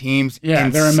work in teams. Yeah,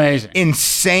 they're amazing.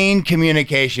 Insane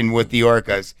communication with the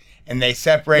orcas, and they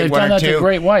separate They've one done or that two, to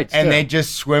great whites, and too. they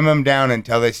just swim them down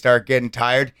until they start getting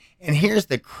tired. And here's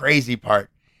the crazy part: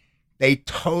 they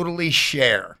totally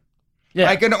share. Yeah.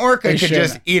 Like an orca They could share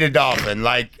just that. eat a dolphin.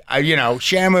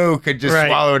 Shamu could just Right.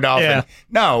 swallow a dolphin. Yeah.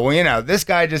 No, this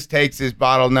guy just takes his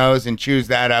bottle nose and chews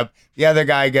that up. The other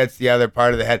guy gets the other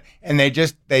part of the head, and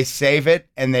they save it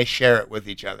and they share it with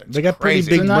each other. It's They got pretty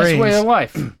crazy. It's a big nice way brains. of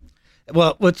life.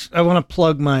 Well, which I want to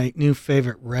plug my new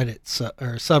favorite Reddit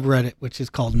or subreddit, which is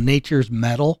called Nature's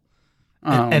Metal.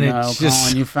 Oh, And no, it's just-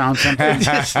 Colin, you found something.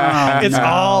 It's no.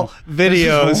 all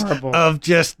videos horrible. of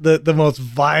just the most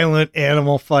violent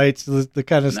animal fights, the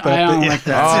kind of stuff. I don't like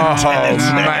that. It's Oh, intense.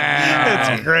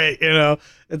 man. It's great.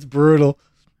 It's brutal.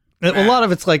 And a lot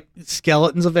of it's like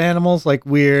skeletons of animals, like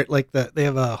weird, they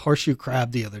have a horseshoe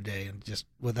crab the other day, and just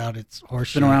without its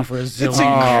horseshoe. Been around for a It's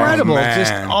zillion. incredible. man.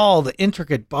 Just all the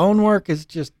intricate bone work is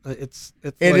just it's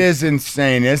It like, is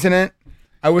insane, isn't it?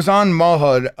 I was on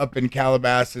Mulhood up in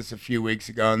Calabasas a few weeks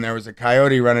ago, and there was a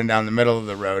coyote running down the middle of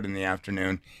the road in the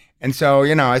afternoon. And so,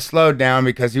 I slowed down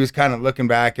because he was kind of looking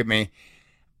back at me.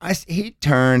 He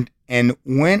turned and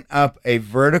went up a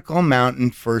vertical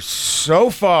mountain for so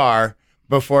far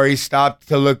before he stopped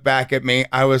to look back at me.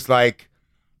 I was like,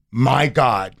 my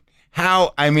God.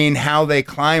 How they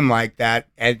climb like that,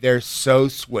 and they're so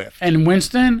swift. And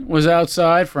Winston was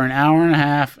outside for an hour and a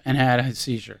half and had a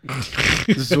seizure.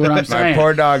 This is what I'm My saying.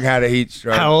 poor dog had a heat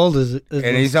stroke. how old is it?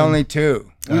 and he's only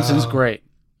 2. Winston's great.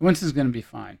 Winston's going to be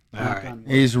fine. All right.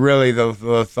 He's really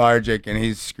lethargic, and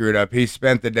he's screwed up. He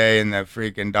spent the day in the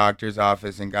freaking doctor's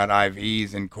office and got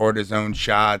IVs and cortisone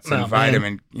shots and Oh,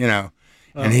 vitamin,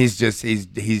 and he's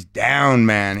down,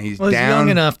 man. He's Well, he's down. young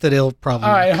enough that he'll probably.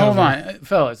 All right, hold recover. on.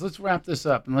 Fellas, let's wrap this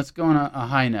up and let's go on a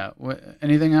high note.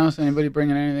 Anything else? Anybody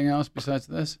bringing anything else besides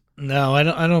this? No, I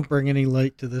don't bring any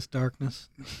light to this darkness.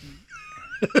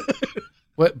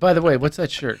 What? By the way, what's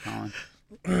that shirt,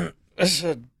 Colin? It's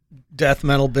a death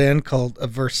metal band called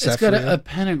Averse It's got a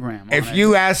pentagram on If it.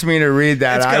 you asked me to read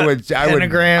that, It's I got would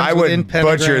pentagrams within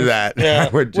butcher pentagrams. that. Yeah.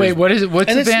 I would just, Wait, what is it? What's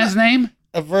And the it's band's name?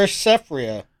 Averse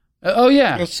Sephria. Oh,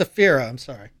 yeah. Oh, Saphira, I'm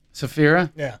sorry.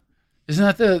 Saphira? Yeah. Isn't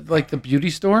that the beauty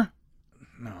store?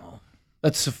 No.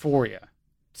 That's Sephora.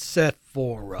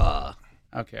 Sephora.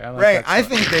 Okay, I like Ray, that I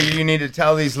store. think that you need to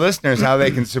tell these listeners how they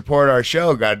can support our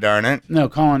show. God darn it, No,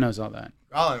 Colin knows all that.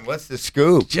 Colin, what's the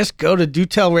scoop? Just go to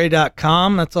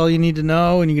dotellray.com. That's all you need to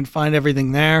know, and you can find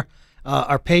everything there.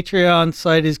 Our Patreon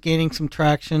site is gaining some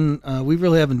traction. We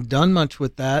really haven't done much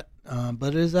with that, but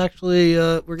it is actually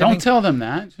we're getting. Don't tell them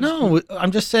that. Just No,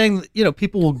 I'm just saying,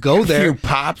 people will go A there few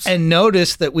pops. and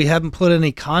notice that we haven't put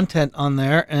any content on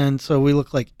there, and so we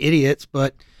look like idiots.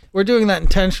 But we're doing that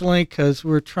intentionally because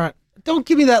we're trying. Don't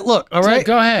give me that look, all right?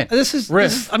 Go ahead. This is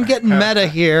I'm getting meta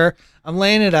here. I'm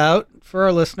laying it out for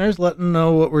our listeners, letting them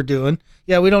know what we're doing.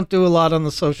 Yeah, we don't do a lot on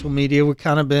the social media. We've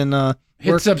kind of been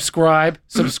hit subscribe.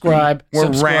 We're subscribe.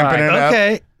 ramping it up.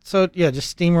 okay. So yeah,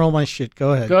 just steamroll my shit.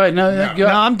 Go ahead. Go ahead. No,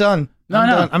 I'm done.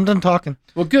 I'm done talking.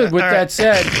 Well, good. With that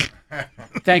said,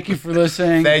 thank you for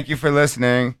listening. Thank you for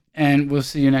listening. And we'll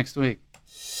see you next week.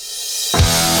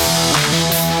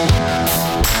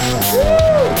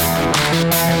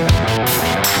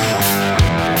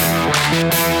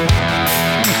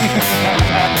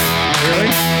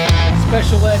 Really?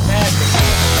 Special ed magic.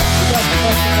 We got special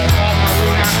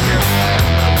ed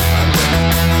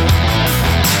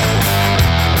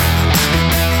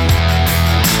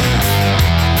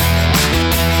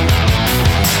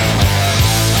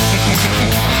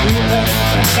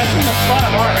That's in the fun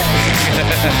of art.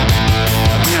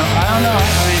 I don't know.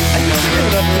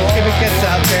 If it gets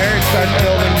out there, it starts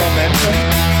building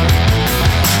momentum.